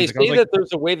have Now the they music. say that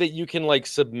there's a way that you can like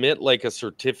submit like a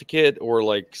certificate or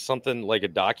like something like a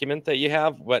document that you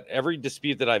have, but every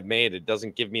dispute that I've made, it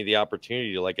doesn't give me the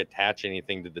opportunity to like attach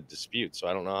anything to the dispute. So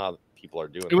I don't know how people are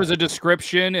doing. It was a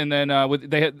description, and then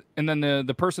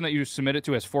the person that you submit it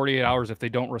to has 48 hours. If they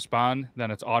don't respond,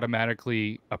 then it's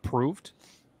automatically approved.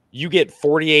 You get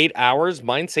 48 hours.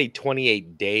 Mine say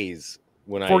 28 days.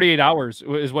 When 48 hours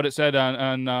is what it said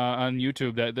on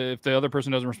YouTube, that if the other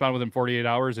person doesn't respond within 48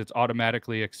 hours, it's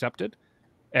automatically accepted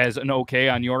as an okay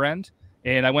on your end.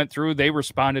 And I went through, they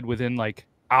responded within like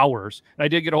hours. And I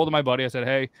did get a hold of my buddy. I said,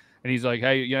 hey, and he's like,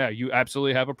 hey, yeah, you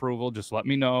absolutely have approval. Just let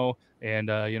me know. And,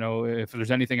 if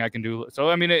there's anything I can do. So,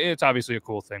 I mean, it's obviously a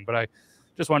cool thing, but I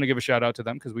just want to give a shout out to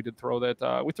them because we did throw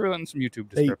that. We threw that in some YouTube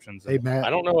descriptions. Hey, Matt. I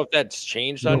don't know if that's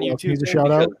changed on YouTube. Needs a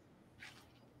shout out.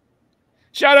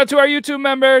 Shout out to our YouTube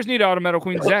members: Nita Autometal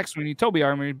Queen, Zach Sweeney, Toby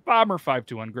Armory, Bomber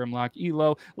 521, Grimlock,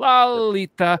 Elo,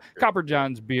 Lalita, Copper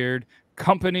John's Beard,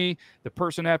 Company. The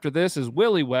person after this is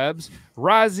Willie Webbs,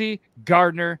 Rozzy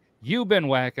Gardner. You've been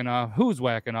whacking off. Who's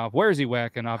whacking off? Where's he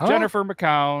whacking off? Huh? Jennifer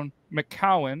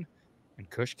McCowan, and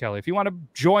Kush Kelly. If you want to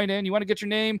join in, you want to get your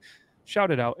name,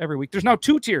 shout it out every week. There's now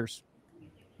 2 tiers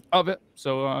of it.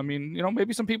 So, I mean,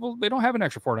 maybe some people, they don't have an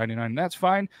extra $4.99. That's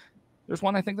fine. There's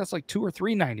one I think that's like $2 or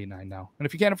 $3.99 now. And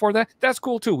if you can't afford that, that's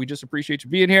cool too. We just appreciate you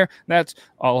being here. That's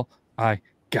all I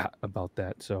got about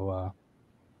that. So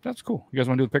that's cool. You guys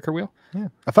want to do the picker wheel? Yeah.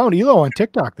 I found Elo on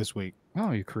TikTok this week.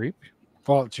 Oh, you creep.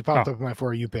 Well, she popped up on my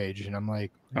For You page, and I'm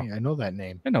like, hey, I know that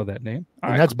name. I know that name.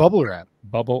 And that's Bubble Wrap.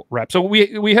 Bubble Wrap. So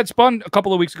we had spun a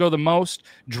couple of weeks ago the most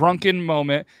drunken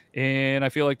moment, and I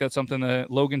feel like that's something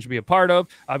that Logan should be a part of.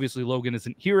 Obviously, Logan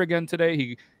isn't here again today.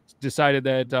 He decided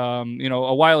that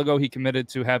a while ago he committed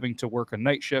to having to work a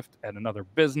night shift at another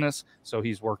business, so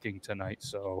he's working tonight.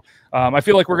 So I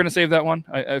feel like we're going to save that one.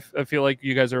 I feel like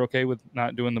you guys are okay with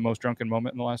not doing the most drunken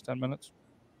moment in the last 10 minutes.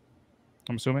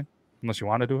 I'm assuming, unless you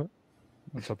want to do it.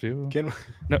 That's up to you.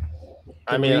 No.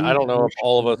 I mean, I don't know if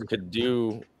all of us could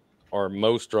do our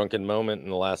most drunken moment in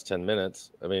the last 10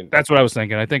 minutes. I mean, that's what I was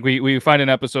thinking. I think we find an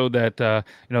episode that the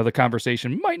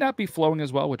conversation might not be flowing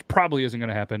as well, which probably isn't going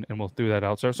to happen, and we'll do that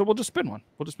out. So we'll just spin one.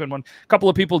 A couple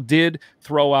of people did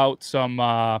throw out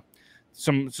some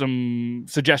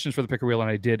suggestions for the picker wheel,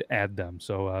 and I did add them.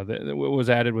 So what was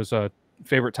added was a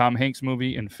favorite Tom Hanks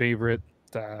movie and favorite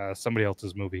somebody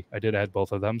else's movie. I did add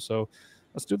both of them. So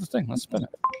let's do the thing. Let's spin it.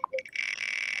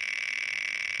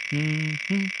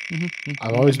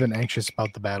 I've always been anxious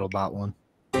about the BattleBot one.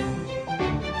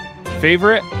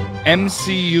 Favorite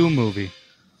MCU movie.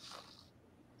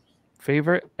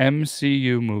 The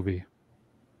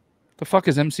fuck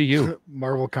is MCU?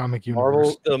 Marvel Comic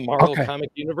Universe. The Marvel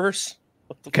Comic Universe.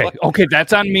 Okay,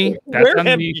 that's on me. Where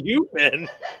have you been?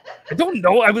 I don't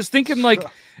know. I was thinking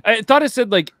I thought it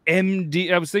said like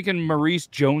MD. I was thinking Maurice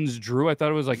Jones-Drew. I thought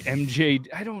it was like MJ.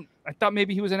 I thought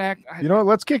maybe he was an actor. You know what?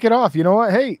 Let's kick it off. You know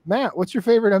what? Hey, Matt, what's your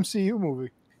favorite MCU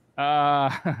movie?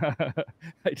 I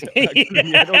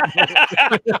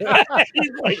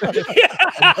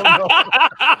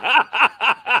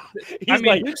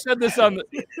mean, we've said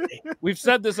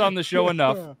this on the show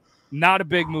enough. Not a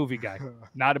big movie guy.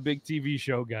 Not a big TV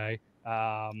show guy.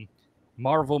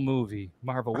 Marvel movie.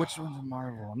 Marvel. Which one's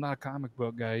Marvel? I'm not a comic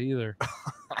book guy either.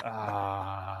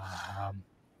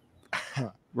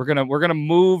 We're gonna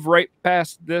move right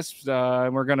past this,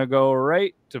 and we're gonna go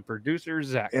right to producer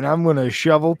Zach. And I'm gonna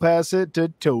shovel past it to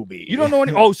Toby. You don't know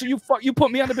any? Oh, so you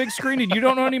put me on the big screen and you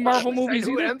don't know any Marvel movies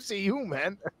either? MCU,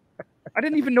 man. I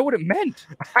didn't even know what it meant.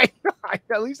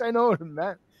 At least I know what it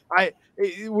meant.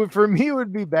 For me, it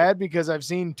would be bad because I've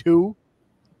seen 2,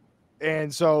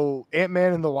 and so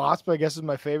Ant-Man and the Wasp, I guess, is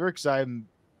my favorite because I'm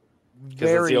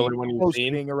very close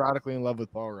to being erotically in love with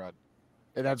Paul Rudd.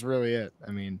 And that's really it.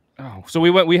 I mean, so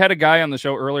we had a guy on the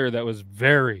show earlier that was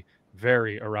very,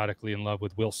 very erotically in love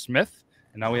with Will Smith,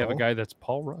 and now we have a guy that's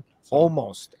Paul Rudd. So.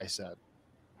 Almost, I said.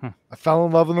 I fell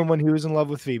in love with him when he was in love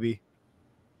with Phoebe,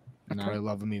 and now I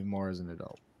love him even more as an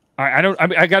adult.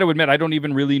 I got to admit, I don't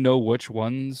even really know which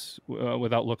ones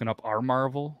without looking up our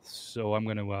Marvel. So I'm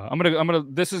gonna.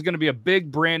 This is gonna be a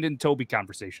big Brandon Toby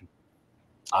conversation.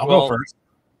 I'll go first.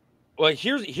 Well,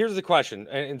 here's the question,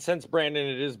 and since Brandon,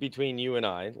 it is between you and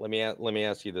I. Let me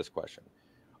ask you this question: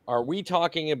 are we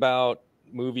talking about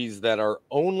movies that are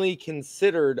only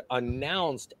considered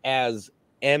announced as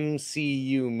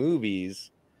MCU movies,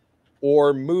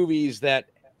 or movies that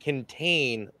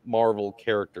contain Marvel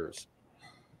characters?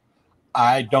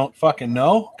 I don't fucking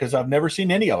know because I've never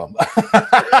seen any of them.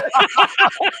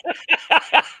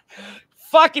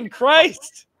 Fucking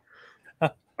Christ!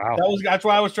 Wow. That's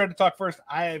why I was trying to talk first.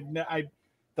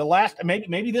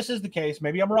 Maybe this is the case.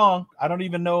 Maybe I'm wrong. I don't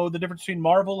even know the difference between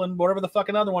Marvel and whatever the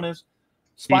fucking other one is.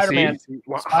 Spider-Man.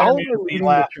 How are we leading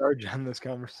the charge on this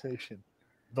conversation?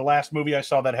 The last movie I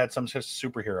saw that had some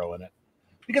superhero in it.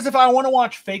 Because if I want to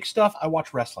watch fake stuff, I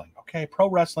watch wrestling. Okay, pro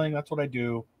wrestling, that's what I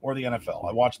do, or the NFL.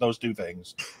 I watch those 2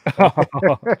 things.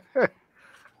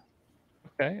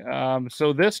 Okay,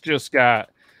 so this just got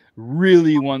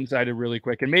really one-sided really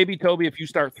quick. And maybe, Toby, if you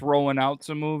start throwing out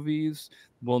some movies,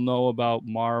 we'll know about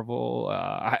Marvel.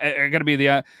 I got to be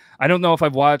I don't know if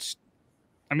I've watched.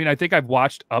 I mean, I think I've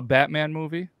watched a Batman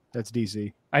movie. That's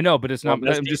DC. I know, but it's not. I'm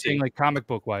DC. just saying, like, comic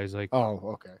book wise. Like, oh,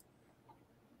 okay.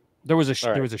 There was a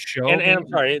show, and I'm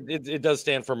sorry, it does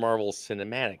stand for Marvel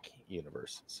Cinematic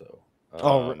Universe. So,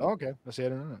 okay. I see. I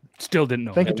don't know. Still didn't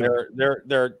know.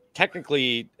 There are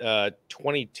technically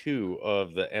 22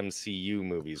 of the MCU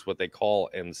movies, what they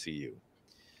call MCU.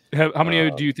 How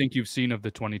many do you think you've seen of the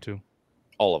 22?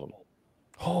 All of them.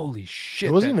 Holy shit!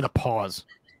 It wasn't even a pause.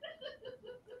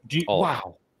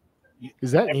 Wow.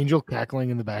 Is that Angel cackling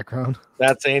in the background?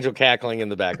 That's Angel cackling in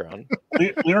the background.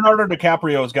 Leonardo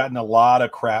DiCaprio has gotten a lot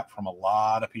of crap from a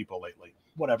lot of people lately.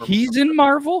 Whatever. He's in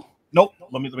Marvel? Nope.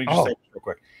 Let me just say this real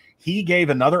quick. He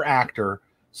gave another actor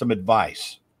some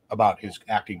advice about his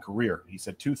acting career. He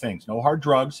said 2 things: no hard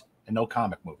drugs and no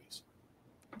comic movies.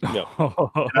 No.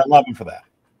 And I love him for that.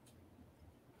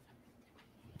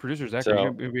 Producer Zach, are you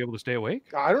going to be able to stay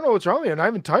awake? I don't know what's wrong with you, and I'm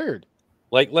even tired.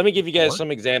 Like, let me give you guys Or- some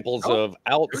examples of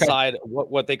outside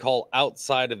what they call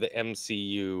outside of the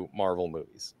MCU Marvel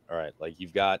movies. All right, like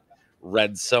you've got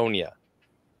Red Sonja,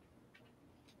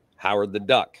 Howard the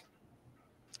Duck,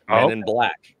 Men in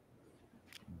Black,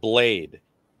 Blade.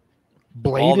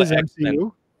 Blade is X-Men.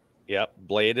 MCU. Yep,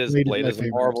 Blade is my a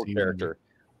favorite Marvel MCU character.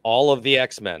 All of the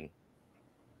X-Men,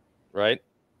 right?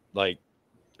 Like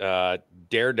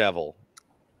Daredevil,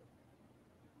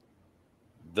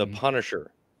 the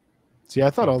Punisher. See, I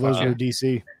thought all those were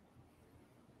DC.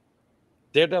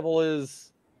 Daredevil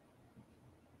is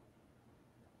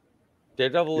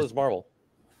Marvel.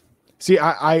 See,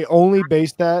 I only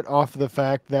base that off of the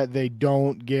fact that they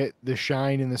don't get the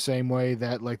shine in the same way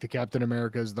that like the Captain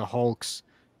Americas, the Hulks,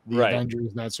 the Right.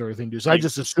 Avengers, that sort of thing do. So I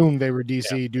just assumed they were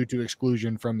DC due to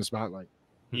exclusion from the spotlight.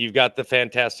 You've got the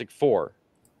Fantastic Four,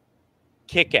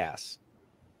 Kick-Ass,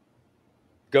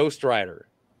 Ghost Rider.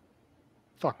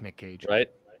 Fuck Nick Cage. Right?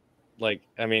 Like,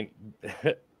 I mean,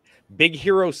 Big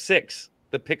Hero 6,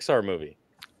 the Pixar movie,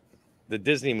 the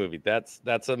Disney movie.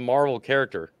 That's a Marvel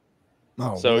character.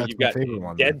 Oh, So well, you've got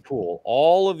Deadpool.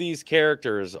 All of these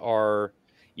characters are,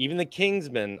 even the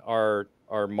Kingsmen are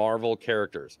Marvel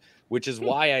characters, which is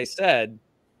why I said,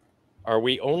 are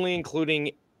we only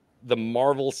including the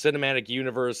Marvel Cinematic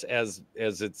Universe as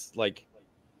it's like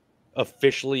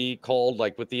officially called,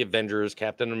 like with the Avengers,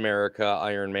 Captain America,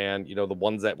 Iron Man, you know, the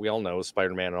ones that we all know,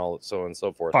 Spider-Man and all so on and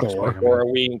so forth. Or are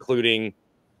we including?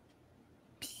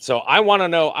 So I want to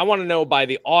know by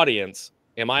the audience,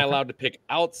 am I allowed to pick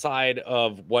outside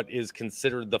of what is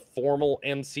considered the formal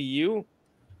MCU,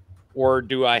 or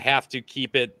do I have to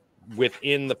keep it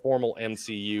within the formal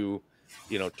MCU,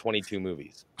 22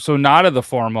 movies? So not of the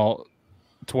formal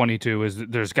 22 is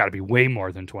there's got to be way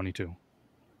more than 22.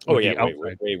 Oh yeah,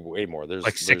 way more. There's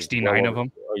like 69 of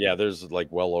them. Oh yeah, there's like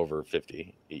well over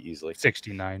 50 easily.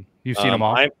 69. You've seen them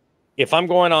all. If I'm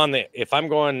going,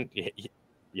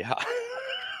 yeah.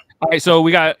 All right, so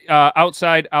we got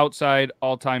outside,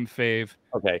 all-time fave.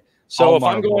 Okay, so if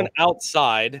Marvel. I'm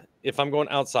going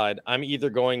outside, I'm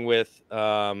either going with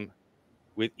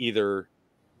either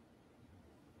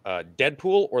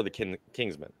Deadpool or the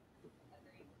Kingsman.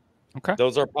 Okay,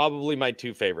 those are probably my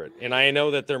two favorite, and I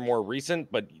know that they're more recent,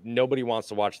 but nobody wants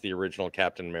to watch the original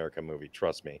Captain America movie.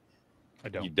 Trust me, I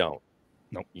don't. You don't.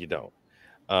 Nope. You don't.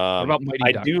 What about Mighty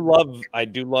I Duck?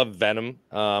 do love Venom.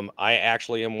 I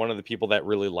actually am one of the people that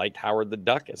really liked Howard the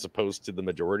Duck, as opposed to the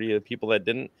majority of the people that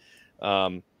didn't.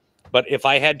 But if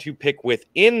I had to pick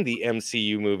within the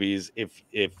MCU movies, if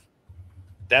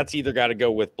that's either got to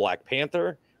go with Black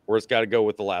Panther or it's got to go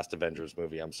with the last Avengers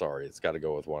movie. I'm sorry, it's got to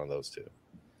go with one of those two.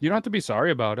 You don't have to be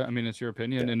sorry about it. I mean, it's your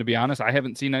opinion. Yeah. And to be honest, I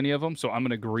haven't seen any of them, so I'm going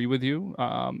to agree with you.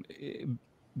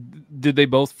 Did they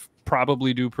both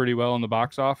probably do pretty well in the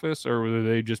box office, or were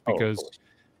they just because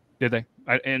did they?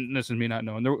 And this is me not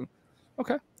knowing.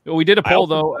 Okay. Well, we did a poll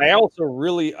though. I also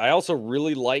really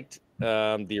liked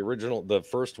the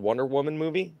first Wonder Woman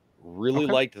movie. Really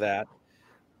liked that.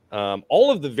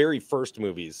 All of the very first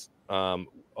movies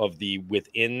of the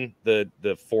within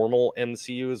the formal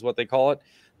MCU is what they call it.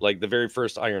 Like the very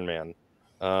first Iron Man.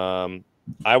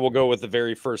 I will go with the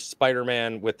very first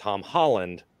Spider-Man with Tom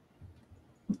Holland,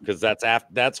 because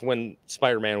that's when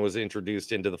Spider-Man was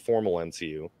introduced into the formal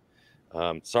MCU.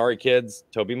 Sorry, kids.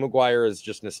 Toby Maguire is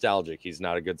just nostalgic. He's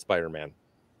not a good Spider-Man.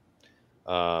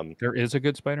 There is a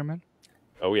good Spider-Man?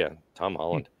 Oh, yeah. Tom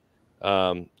Holland.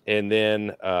 And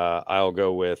then I'll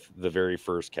go with the very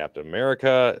first Captain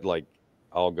America. Like,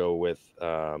 I'll go with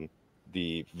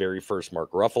the very first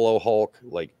Mark Ruffalo Hulk.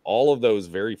 Like, all of those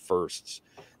very firsts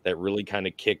that really kind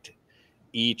of kicked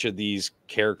each of these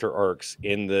character arcs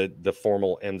in the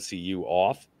formal MCU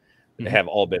off have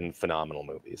all been phenomenal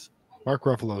movies. Mark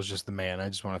Ruffalo is just the man. I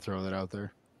just want to throw that out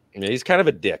there. Yeah, he's kind of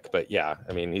a dick, but yeah,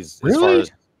 I mean, he's really? as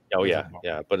far as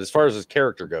yeah. But as far as his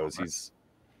character goes, he's.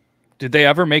 Did they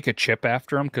ever make a chip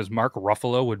after him? Because Mark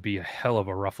Ruffalo would be a hell of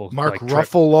a Ruffalo. Mark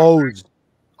Ruffalo's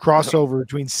crossover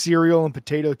between cereal and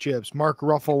potato chips. Mark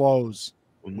Ruffalo's.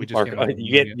 We just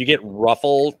you get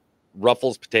Ruffles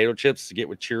potato chips to get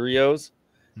with Cheerios.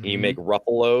 And you make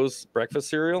Ruffalo's breakfast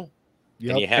cereal.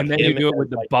 Yep. And you have and then you do it with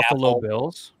the Buffalo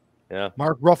Bills. Yeah.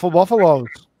 Mark Buffalo's.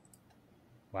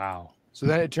 Wow. So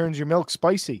then it turns your milk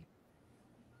spicy.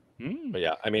 But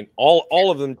yeah, I mean,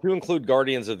 all of them, to include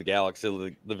Guardians of the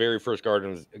Galaxy, the very first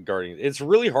Guardians. It's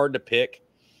really hard to pick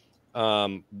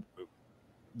the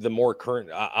more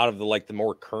current out of the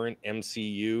more current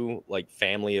MCU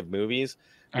family of movies.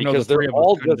 I know they're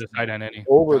all couldn't decide on any.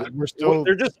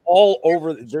 They're just all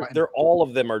over. They're all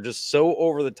of them are just so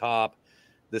over the top.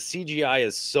 The CGI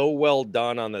is so well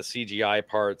done on the CGI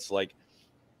parts. Like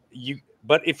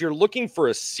But if you're looking for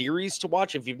a series to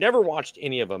watch, if you've never watched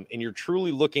any of them and you're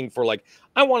truly looking for like,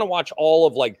 I want to watch all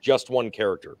of like just one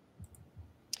character,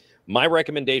 my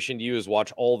recommendation to you is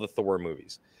watch all the Thor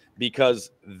movies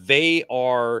because they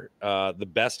are the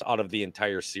best out of the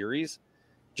entire series.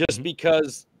 Just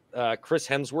because Chris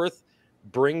Hemsworth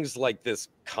brings like this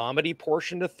comedy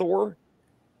portion to Thor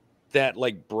that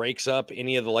like breaks up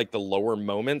any of the like the lower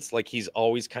moments. Like he's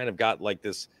always kind of got like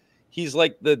this, he's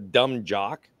like the dumb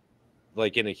jock,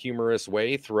 like in a humorous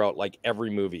way throughout like every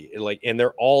movie. Like, and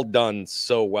they're all done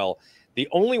so well. The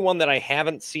only one that I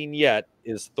haven't seen yet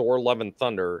is Thor: Love and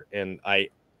Thunder, and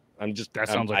I'm just That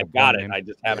sounds like I a got porn it. name. I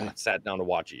just haven't sat down to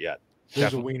watch it yet.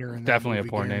 There's a wiener in that Definitely movie,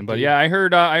 a porn name, but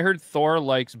guaranteed. yeah, I heard Thor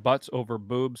likes butts over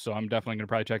boobs, so I'm definitely gonna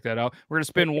probably check that out. We're gonna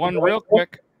spin one real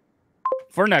quick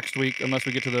for next week, unless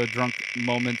we get to the drunk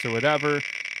moments or whatever.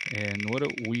 And what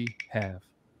do we have?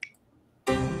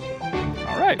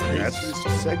 All right,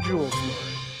 that's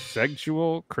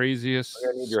sexual craziest.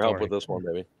 I need your help with this one,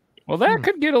 baby. Well, that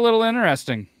could get a little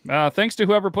interesting. Thanks to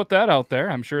whoever put that out there.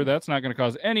 I'm sure that's not going to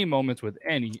cause any moments with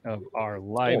any of our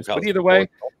lives. But either way,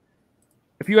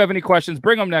 if you have any questions,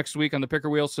 bring them next week on the Picker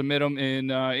Wheel. Submit them in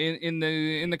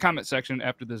the comment section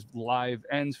after this live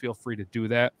ends. Feel free to do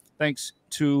that. Thanks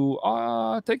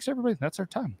everybody. That's our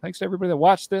time. Thanks to everybody that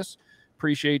watched this.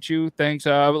 Appreciate you. Thanks.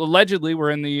 Allegedly, we're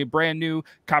in the brand new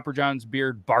Copper John's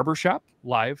Beard Barbershop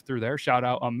live through there. Shout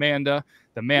out Amanda,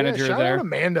 the manager shout there. out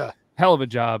Amanda. Hell of a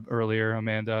job earlier,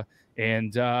 Amanda.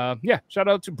 And shout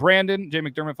out to Brandon, Jay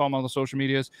McDermott. Follow him on the social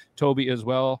medias. Toby as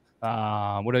well.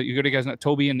 What are you guys know?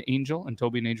 Toby and Angel and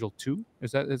Toby and Angel 2.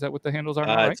 Is that what the handles are?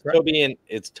 Now, It's right?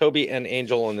 It's Toby and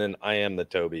Angel, and then I am the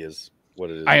Toby is what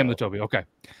it is. I am the Toby. Okay.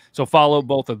 So follow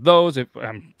both of those. If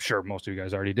I'm sure most of you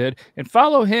guys already did, and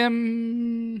follow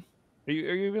him. Are you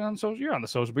even on social? You're on the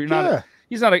social, but you're not.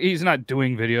 He's not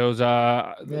doing videos.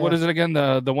 What is it again?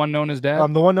 The one known as Dad.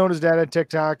 The one known as Dad at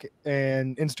TikTok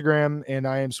and Instagram, and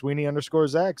I am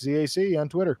Sweeney_Zach ZAC on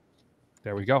Twitter.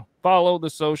 There we go. Follow the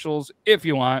socials if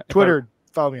you want. Twitter.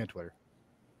 Follow me on Twitter.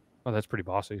 Oh, that's pretty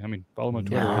bossy. I mean, follow him on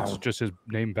Twitter. It's just his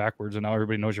name backwards, and now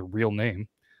everybody knows your real name.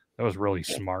 That was really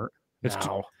smart.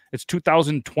 It's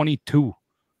 2022.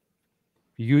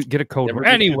 You get a code word.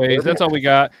 Anyways, that's all we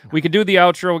got. We could do the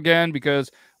outro again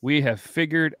because we have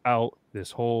figured out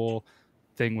this whole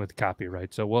thing with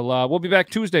copyright. So we'll be back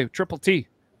Tuesday with Triple T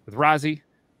with Rozzy,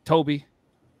 Toby,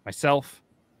 myself,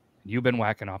 and you've been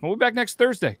whacking off. And we'll be back next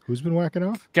Thursday. Who's been whacking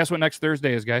off? Guess what next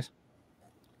Thursday is, guys?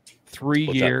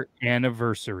 3-year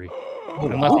anniversary.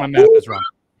 Unless my math is wrong.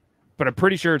 But I'm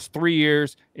pretty sure it's 3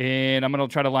 years, and I'm gonna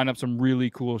try to line up some really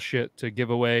cool shit to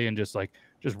give away and just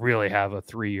really have a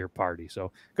 3-year party.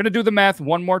 So gonna do the math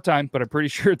one more time, but I'm pretty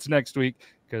sure it's next week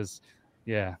because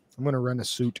I'm gonna rent a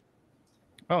suit.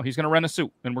 Oh, he's gonna rent a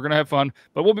suit, and we're gonna have fun.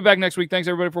 But we'll be back next week. Thanks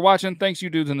everybody for watching. Thanks you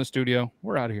dudes in the studio.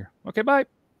 We're out of here. Okay, bye.